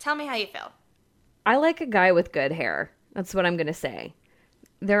 etc.? Tell me how you feel. I like a guy with good hair. That's what I'm going to say.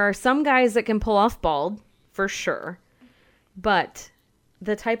 There are some guys that can pull off bald, for sure. But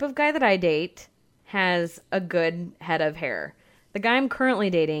the type of guy that I date has a good head of hair. The guy I'm currently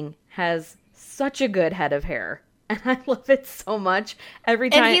dating has such a good head of hair. And I love it so much.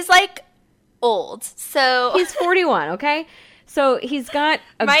 Every time. And he's like old. So he's 41, okay? So he's got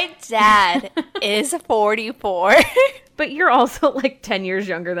My dad is 44. But you're also like 10 years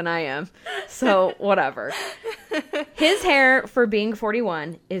younger than I am. So whatever. His hair for being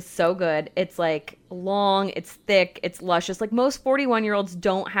 41 is so good. It's like long, it's thick, it's luscious. Like most 41-year-olds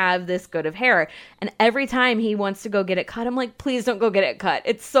don't have this good of hair. And every time he wants to go get it cut, I'm like, please don't go get it cut.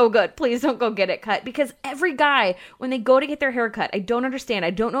 It's so good. Please don't go get it cut. Because every guy, when they go to get their hair cut, I don't understand.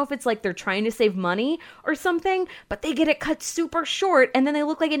 I don't know if it's like they're trying to save money or something, but they get it cut super short and then they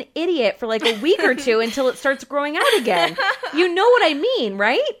look like an idiot for like a week or two until it starts growing out again. You know what I mean,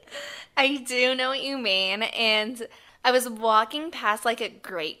 right? I do know what you mean. And I was walking past like a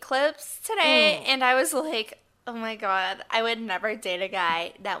Great Clips today and I was like, oh my God, I would never date a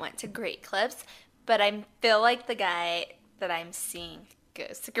guy that went to Great Clips, but I feel like the guy that I'm seeing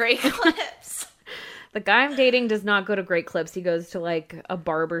goes to Great Clips. The guy I'm dating does not go to Great Clips. He goes to like a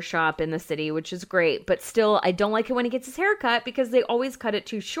barber shop in the city, which is great. But still, I don't like it when he gets his hair cut because they always cut it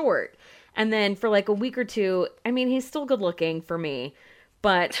too short. And then for like a week or two, I mean, he's still good looking for me.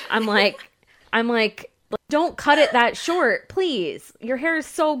 But I'm like, don't cut it that short, please. Your hair is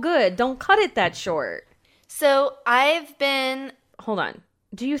so good. Don't cut it that short. So I've been... Hold on.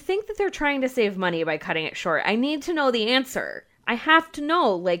 Do you think that they're trying to save money by cutting it short? I need to know the answer. I have to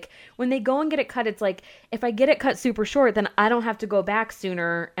know. Like, when they go and get it cut, it's like, if I get it cut super short, then I don't have to go back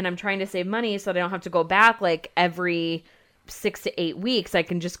sooner. And I'm trying to save money so that I don't have to go back like every 6 to 8 weeks. I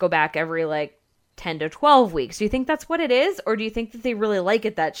can just go back every like 10 to 12 weeks. Do you think that's what it is? Or do you think that they really like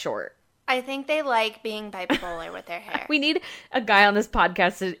it that short? I think they like being bipolar with their hair. We need a guy on this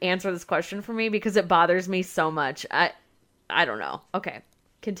podcast to answer this question for me because it bothers me so much. I don't know. Okay,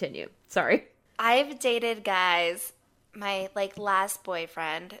 continue. Sorry. I've dated guys, my like last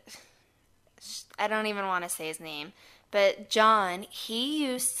boyfriend, I don't even want to say his name, but John, he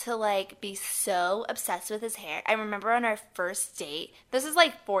used to like be so obsessed with his hair. I remember on our first date, this is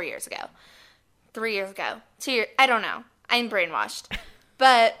like 4 years ago, 3 years ago, 2 years, I don't know. I'm brainwashed.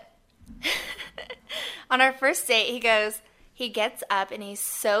 But on our first date, he gets up and he's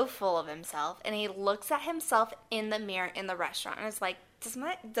so full of himself and he looks at himself in the mirror in the restaurant and is like,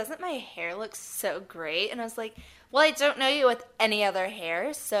 doesn't my hair look so great? And I was like, well, I don't know you with any other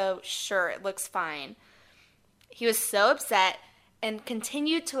hair, so sure, it looks fine. He was so upset and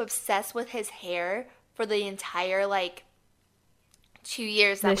continued to obsess with his hair for the entire, like, 2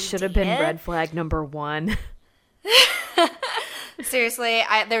 years that we dated. This should have been red flag number 1. Seriously,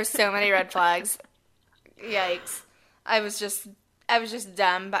 there's so many red flags. Yikes. I was just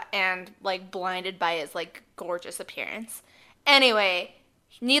dumb and, like, blinded by his, like, gorgeous appearance. Anyway,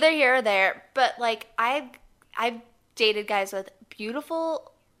 neither here or there, but, like, I've dated guys with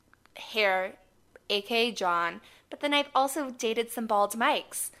beautiful hair, aka John, but then I've also dated some bald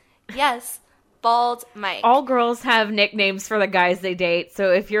Mikes. Yes, Bald Mike. All girls have nicknames for the guys they date,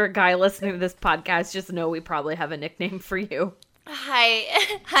 so if you're a guy listening to this podcast, just know we probably have a nickname for you.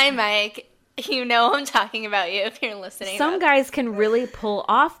 Hi, Mike. You know I'm talking about you if you're listening. Some guys can really pull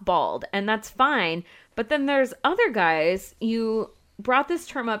off bald, and that's fine. But then there's other guys. You brought this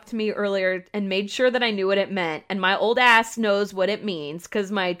term up to me earlier and made sure that I knew what it meant. And my old ass knows what it means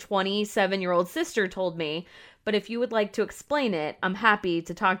because my 27-year-old sister told me. But if you would like to explain it, I'm happy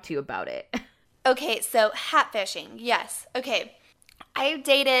to talk to you about it. Okay, so hat fishing. Yes. Okay. I've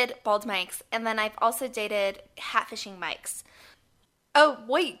dated bald Mikes, and then I've also dated hat fishing Mikes. Oh,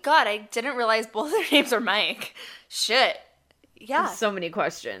 wait, God, I didn't realize both their names are Mike. Shit. Yeah. So many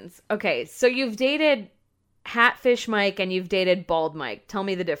questions. Okay, so you've dated Hatfish Mike and you've dated Bald Mike. Tell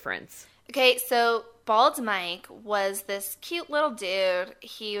me the difference. Okay, so Bald Mike was this cute little dude.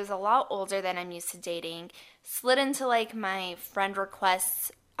 He was a lot older than I'm used to dating. Slid into, like, my friend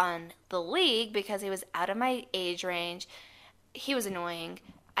requests on the league because he was out of my age range. He was annoying.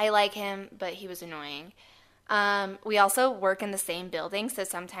 I like him, but he was annoying. We also work in the same building, so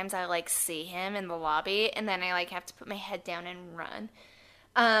sometimes I, like, see him in the lobby, and then I, like, have to put my head down and run.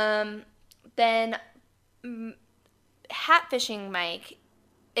 Then hat fishing Mike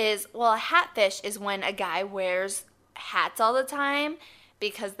is, well, a hat fish is when a guy wears hats all the time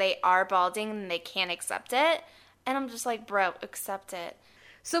because they are balding and they can't accept it. And I'm just like, bro, accept it.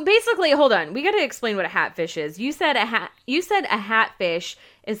 So basically, hold on. We got to explain what a hatfish is. You said a hatfish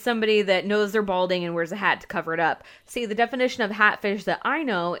is somebody that knows they're balding and wears a hat to cover it up. See, the definition of hatfish that I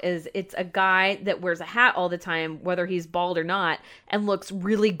know is it's a guy that wears a hat all the time, whether he's bald or not, and looks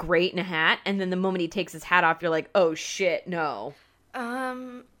really great in a hat. And then the moment he takes his hat off, you're like, oh shit, no.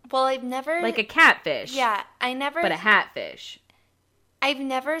 Well, I've never... Like a catfish. Yeah, I never... But a hatfish. I've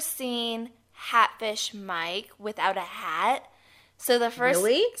never seen Hatfish Mike without a hat. So the first...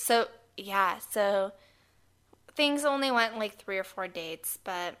 Really? So, yeah, so things only went like 3 or 4 dates,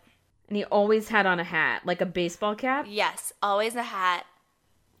 but And he always had on a hat, like a baseball cap. yes, always a hat.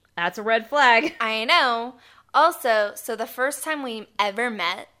 That's a red flag. I know. Also, so the first time we ever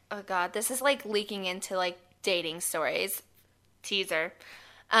met, oh god, this is like leaking into like dating stories. Teaser.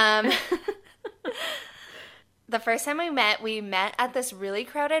 The first time we met at this really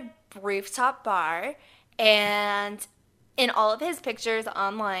crowded rooftop bar, and in all of his pictures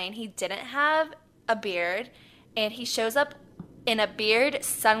online, he didn't have a beard, and he shows up in a beard,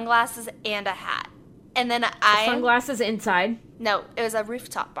 sunglasses, and a hat. And then Sunglasses inside? No, it was a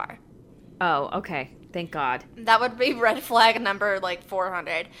rooftop bar. Oh, okay. Thank God. That would be red flag number like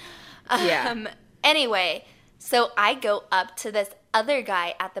 400. Yeah. Anyway, so I go up to this other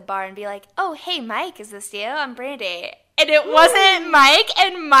guy at the bar and be like, "Oh, hey, Mike, is this you? I'm Brandy." And it wasn't Mike,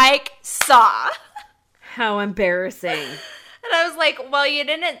 and Mike saw. How embarrassing. And I was like, "Well, you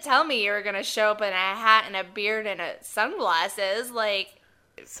didn't tell me you were going to show up in a hat and a beard and sunglasses." Like,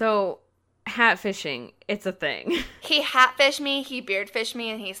 So, hat fishing, it's a thing. he hat fished me, he beard fished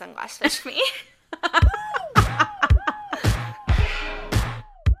me, and he sunglass fished me.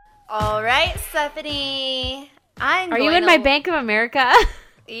 All right, Stephanie. Are you in my Bank of America?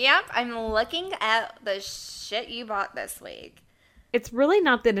 Yep, I'm looking at the shit you bought this week. It's really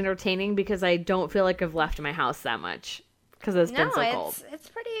not that entertaining because I don't feel like I've left my house that much because it's been so cold. It's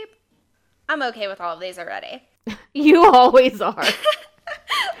pretty... I'm okay with all of these already. You always are.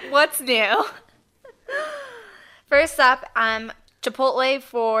 What's new? First up, Chipotle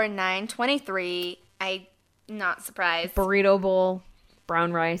for $9.23. I'm not surprised. Burrito bowl,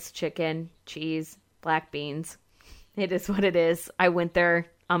 brown rice, chicken, cheese, black beans. It is what it is. I went there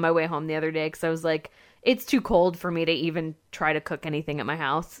on my way home the other day because I was like, it's too cold for me to even try to cook anything at my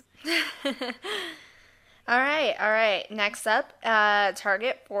house. All right. Next up,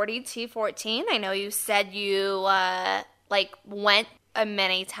 Target 4214. I know you said you went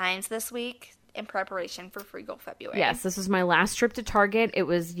many times this week in preparation for Frugal February. Yes, this was my last trip to Target. It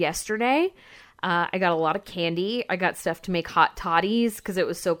was yesterday. I got a lot of candy. I got stuff to make hot toddies because it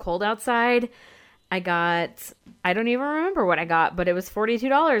was so cold outside. I don't even remember what I got, but it was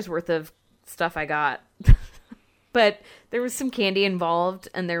 $42 worth of stuff I got. But there was some candy involved,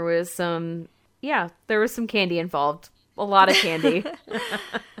 and there was some candy involved. A lot of candy.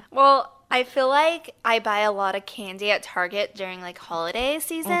 Well, I feel like I buy a lot of candy at Target during like holiday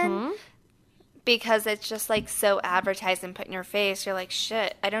season because it's just like so advertised and put in your face. You're like,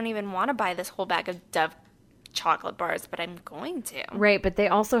 shit, I don't even want to buy this whole bag of Dove chocolate bars, but I'm going to. Right, but they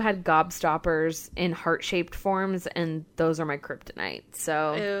also had gobstoppers in heart-shaped forms, and those are my kryptonite.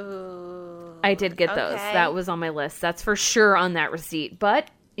 So Ooh, I did get those. That was on my list. That's for sure on that receipt.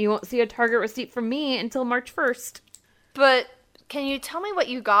 But you won't see a Target receipt from me until March 1st. But can you tell me what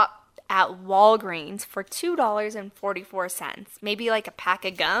you got at Walgreens for $2.44? Maybe like a pack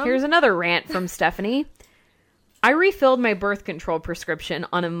of gum? Here's another rant from Stephanie. I refilled my birth control prescription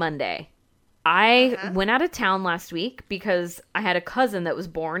on a Monday. I went out of town last week because I had a cousin that was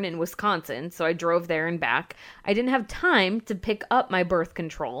born in Wisconsin, so I drove there and back. I didn't have time to pick up my birth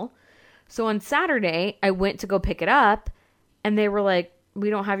control. So on Saturday, I went to go pick it up, and they were like, "We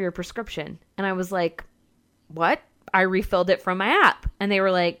don't have your prescription." And I was like, "What?" I refilled it from my app. And they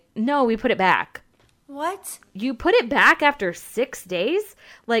were like, "No, we put it back." What? You put it back after 6 days?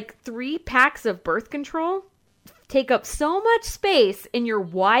 Like 3 packs of birth control take up so much space in your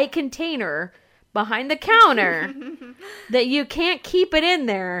Y container behind the counter that you can't keep it in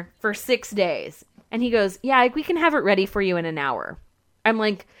there for 6 days. And he goes, "Yeah, like, we can have it ready for you in an hour." I'm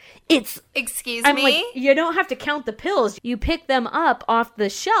like, Excuse I'm me? like, you don't have to count the pills. You pick them up off the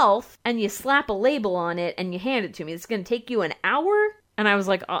shelf and you slap a label on it and you hand it to me. It's going to take you an hour? And I was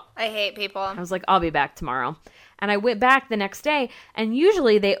like, oh. I hate people. I was like, I'll be back tomorrow. And I went back the next day, and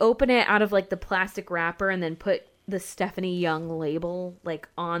usually they open it out of like the plastic wrapper and then put the Stephanie Young label like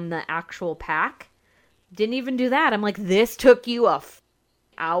on the actual pack. Didn't even do that. I'm like, this took you a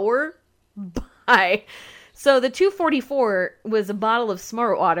hour? Bye. So the $2.44 was a bottle of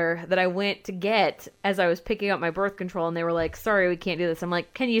Smart Water that I went to get as I was picking up my birth control, and they were like, "Sorry, we can't do this." I'm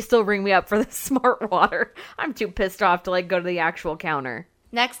like, "Can you still ring me up for the Smart Water?" I'm too pissed off to like go to the actual counter.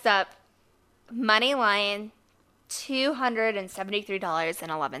 Next up, Money Lion,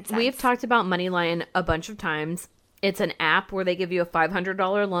 $273.11. We've talked about MoneyLion a bunch of times. It's an app where they give you a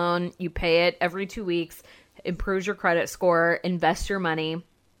 $500 loan. You pay it every 2 weeks, improves your credit score, invest your money.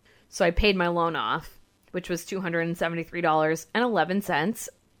 So I paid my loan off, which was $273.11.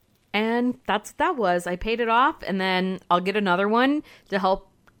 And that's what that was. I paid it off, and then I'll get another one to help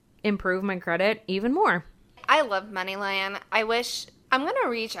improve my credit even more. I love MoneyLion. I wish I'm going to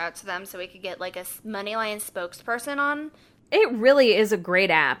reach out to them so we could get like a MoneyLion spokesperson on. It really is a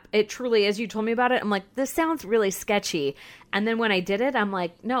great app. It truly is. You told me about it. I'm like, this sounds really sketchy. And then when I did it, I'm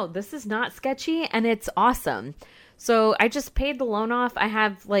like, no, this is not sketchy, and it's awesome. So I just paid the loan off. I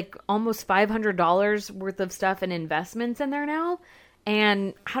have like almost $500 worth of stuff and investments in there now.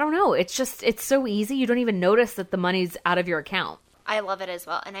 And I don't know. It's so easy. You don't even notice that the money's out of your account. I love it as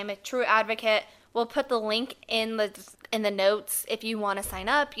well. And I'm a true advocate. We'll put the link in the notes. If you want to sign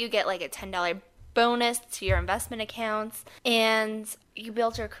up, you get like a $10 bonus to your investment accounts, and you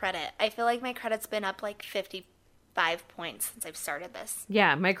build your credit. I feel like my credit's been up like 55 points since I've started this.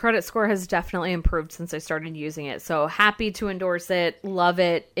 Yeah, my credit score has definitely improved since I started using it. So happy to endorse it. Love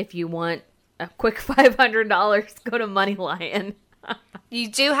it. If you want a quick $500, go to MoneyLion.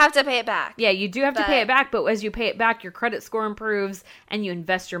 You do have to pay it back. Yeah, you do have to pay it back, but as you pay it back, your credit score improves and you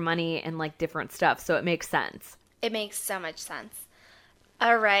invest your money in like different stuff. So it makes sense. It makes so much sense.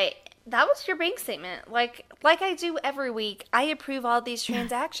 All right. That was your bank statement. Like I do every week, I approve all these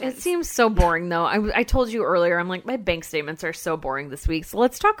transactions. It seems so boring, though. I told you earlier, I'm like, my bank statements are so boring this week. So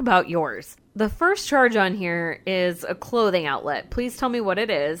let's talk about yours. The first charge on here is a clothing outlet. Please tell me what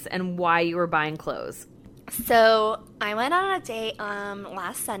it is and why you were buying clothes. So I went on a date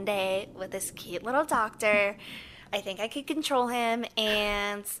last Sunday with this cute little doctor. I think I could control him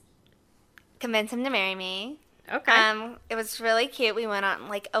and convince him to marry me. Okay. It was really cute. We went on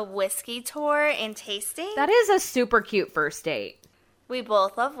like a whiskey tour and tasting. That is a super cute first date. We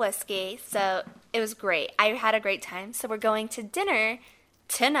both love whiskey, so it was great. I had a great time. So we're going to dinner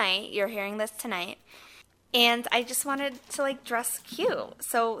tonight. You're hearing this tonight. And I just wanted to like dress cute.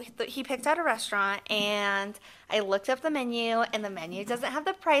 So he picked out a restaurant, and I looked up the menu, and the menu doesn't have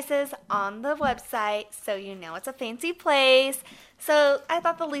the prices on the website, so you know it's a fancy place. So I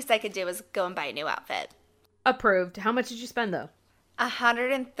thought the least I could do was go and buy a new outfit. Approved. How much did you spend though?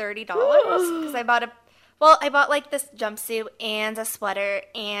 $130 because I bought like this jumpsuit and a sweater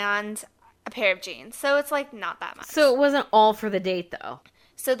and a pair of jeans. So it's like not that much. So it wasn't all for the date though.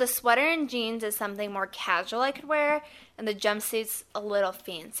 So the sweater and jeans is something more casual I could wear, and the jumpsuit's a little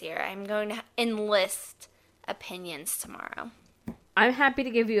fancier. I'm going to enlist opinions tomorrow. I'm happy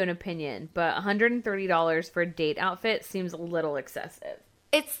to give you an opinion, but $130 for a date outfit seems a little excessive.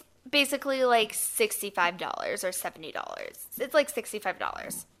 It's basically like $65 or $70. It's like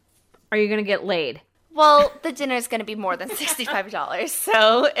 $65. Are you going to get laid? Well, the dinner's going to be more than $65,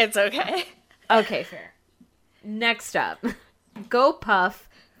 so it's okay. Okay, fair. Next up, GoPuff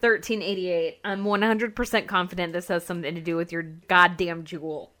 1388. I'm 100% confident this has something to do with your goddamn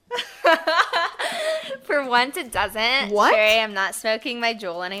Juul. For once, it doesn't. What? Sherry, I'm not smoking my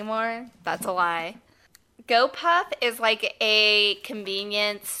Juul anymore. That's a lie. GoPuff is like a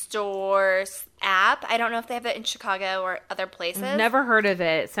convenience store app. I don't know if they have it in Chicago or other places. Never heard of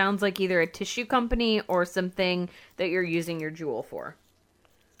it. It sounds like either a tissue company or something that you're using your Juul for.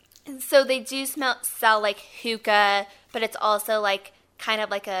 And so they do sell like hookah, but it's also like kind of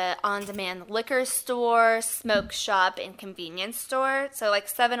like a on-demand liquor store, smoke shop, and convenience store. So like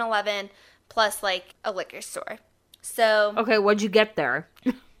 7-Eleven plus like a liquor store. So okay, what'd you get there?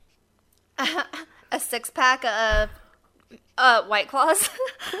 a 6-pack of White Claws.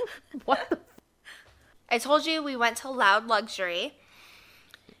 What the? I told you we went to Loud Luxury,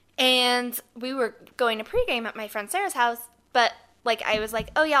 and we were going to pregame at my friend Sarah's house, but like I was like,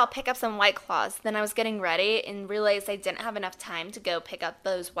 oh yeah, I'll pick up some White Claws. Then I was getting ready and realized I didn't have enough time to go pick up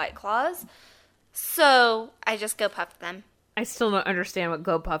those White Claws, so I just GoPuffed them. I still don't understand what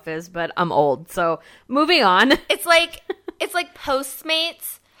GoPuff is, but I'm old, so moving on. It's like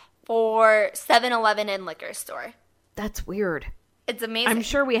Postmates for 7-Eleven and liquor store. That's weird. It's amazing. I'm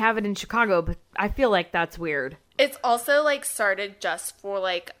sure we have it in Chicago, but I feel like that's weird. It's also like started just for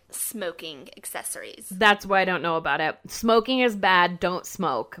like smoking accessories. That's why I don't know about it. Smoking is bad. Don't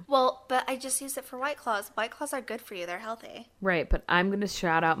smoke. Well, but I just use it for White Claws. White Claws are good for you. They're healthy. Right, but I'm going to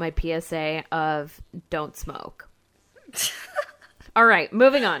shout out my PSA of don't smoke. All right,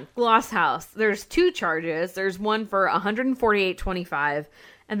 moving on. Gloss House. There's 2 charges. There's one for $148.25,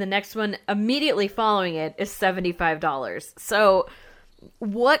 and the next one immediately following it is $75. So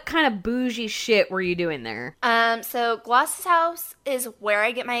what kind of bougie shit were you doing there? So Gloss House is where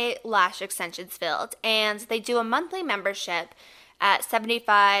I get my lash extensions filled, and they do a monthly membership at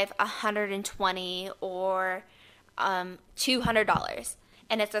 $75, $120, or $200.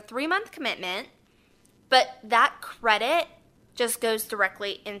 And it's a 3-month commitment, but that credit just goes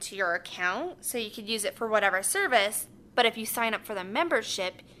directly into your account, so you could use it for whatever service. But if you sign up for the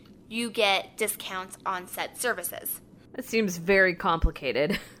membership, you get discounts on said services. That seems very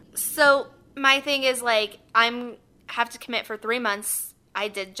complicated. So my thing is like I have to commit for 3 months, I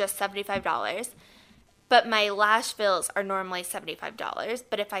did just $75. But my lash fills are normally $75.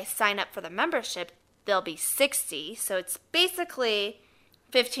 But if I sign up for the membership, they'll be $60. So it's basically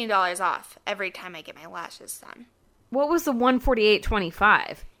 $15 off every time I get my lashes done. What was the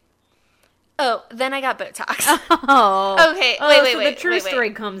 $148.25? Oh, then I got Botox. Oh. Okay, wait. So the true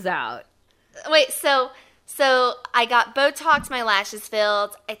story comes out. Wait, so I got Botox, my lashes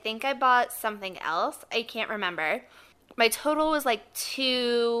filled. I think I bought something else. I can't remember. My total was like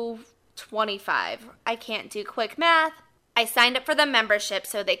 $225. I can't do quick math. I signed up for the membership,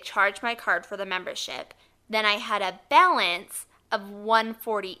 so they charged my card for the membership. Then I had a balance of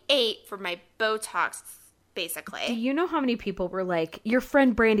 $148 for my Botox, basically. Do you know how many people were like, your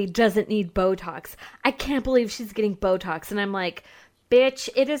friend Brandy doesn't need Botox. I can't believe she's getting Botox. And I'm like, bitch,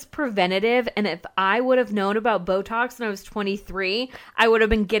 it is preventative. And if I would have known about Botox when I was 23, I would have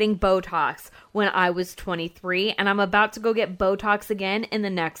been getting Botox when I was 23. And I'm about to go get Botox again in the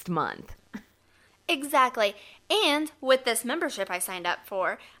next month. Exactly. And with this membership I signed up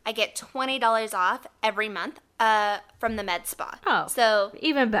for, I get $20 off every month from the med spa. Oh, so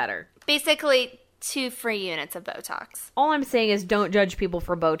even better. Basically 2 free units of Botox. All I'm saying is don't judge people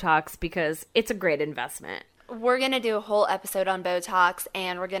for Botox because it's a great investment. We're going to do a whole episode on Botox,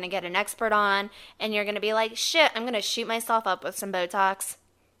 and we're going to get an expert on, and you're going to be like, shit, I'm going to shoot myself up with some Botox.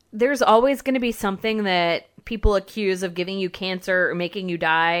 There's always going to be something that people accuse of giving you cancer or making you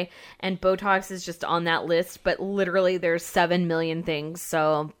die, and Botox is just on that list, but literally there's 7 million things,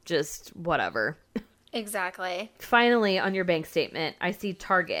 so just whatever. Exactly. Finally, on your bank statement, I see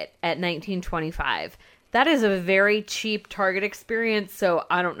Target at $19.25. That is a very cheap Target experience, so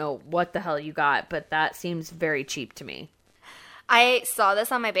I don't know what the hell you got, but that seems very cheap to me. I saw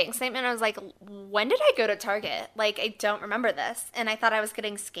this on my bank statement. I was like, when did I go to Target? Like, I don't remember this. And I thought I was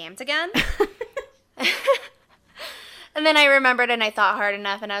getting scammed again. And then I remembered and I thought hard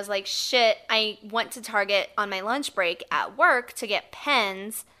enough and I was like, shit, I went to Target on my lunch break at work to get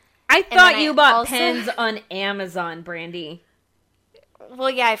pens. I thought you bought pens on Amazon, Brandy. Well,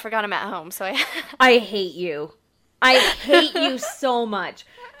 yeah, I forgot them at home, so I hate you. I hate you so much.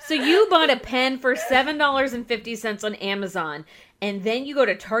 So you bought a pen for $7.50 on Amazon, and then you go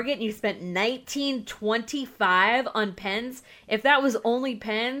to Target and you spent $19.25 on pens? If that was only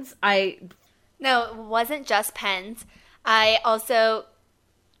pens, No, it wasn't just pens.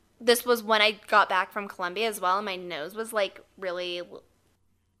 This was when I got back from Colombia as well, and my nose was, like, really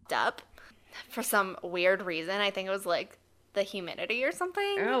up for some weird reason. I think it was, like, the humidity or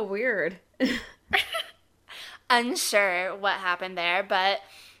something. Oh, weird. Unsure what happened there, but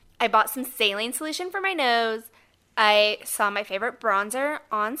I bought some saline solution for my nose. I saw my favorite bronzer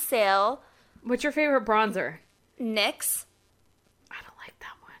on sale. What's your favorite bronzer? NYX. I don't like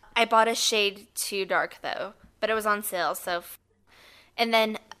that one. I bought a shade too dark, though, but it was on sale, so... And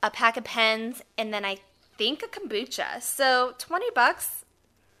then a pack of pens, and then I think a kombucha. So, $20, that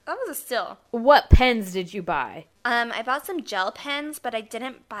was a steal. What pens did you buy? I bought some gel pens, but I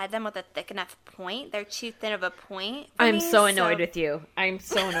didn't buy them with a thick enough point. They're too thin of a point for I'm me, so annoyed with you. I'm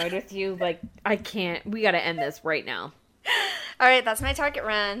so annoyed with you. Like, I can't. We got to end this right now. All right, that's my Target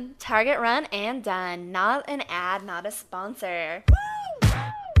run. Target run and done. Not an ad, not a sponsor.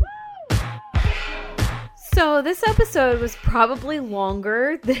 So this episode was probably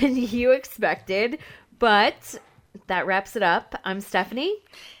longer than you expected, but that wraps it up. I'm Stephanie.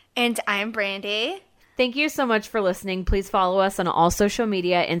 And I'm Brandy. Thank you so much for listening. Please follow us on all social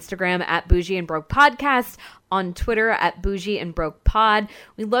media, Instagram at Bougie and Broke Podcast, on Twitter at Bougie and Broke Pod.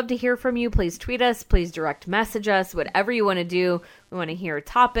 We'd love to hear from you. Please tweet us. Please direct message us. Whatever you want to do. We want to hear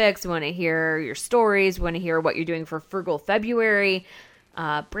topics. We want to hear your stories. We want to hear what you're doing for Frugal February.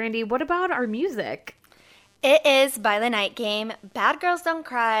 Brandy, what about our music? It is By the Night Game. Bad Girls Don't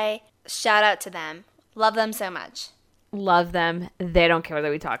Cry. Shout out to them. Love them so much. Love them. They don't care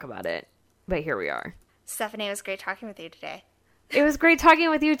that we talk about it. But here we are. Stephanie, it was great talking with you today. It was great talking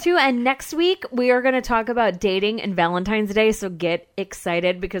with you too. And next week, we are going to talk about dating and Valentine's Day. So get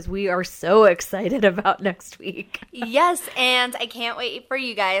excited because we are so excited about next week. Yes, and I can't wait for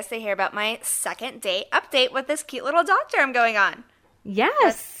you guys to hear about my second date update with this cute little doctor I'm going on. Yes.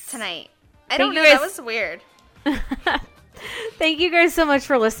 That's tonight. I don't know. That was weird. Thank you guys so much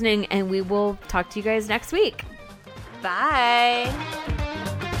for listening, and we will talk to you guys next week. Bye.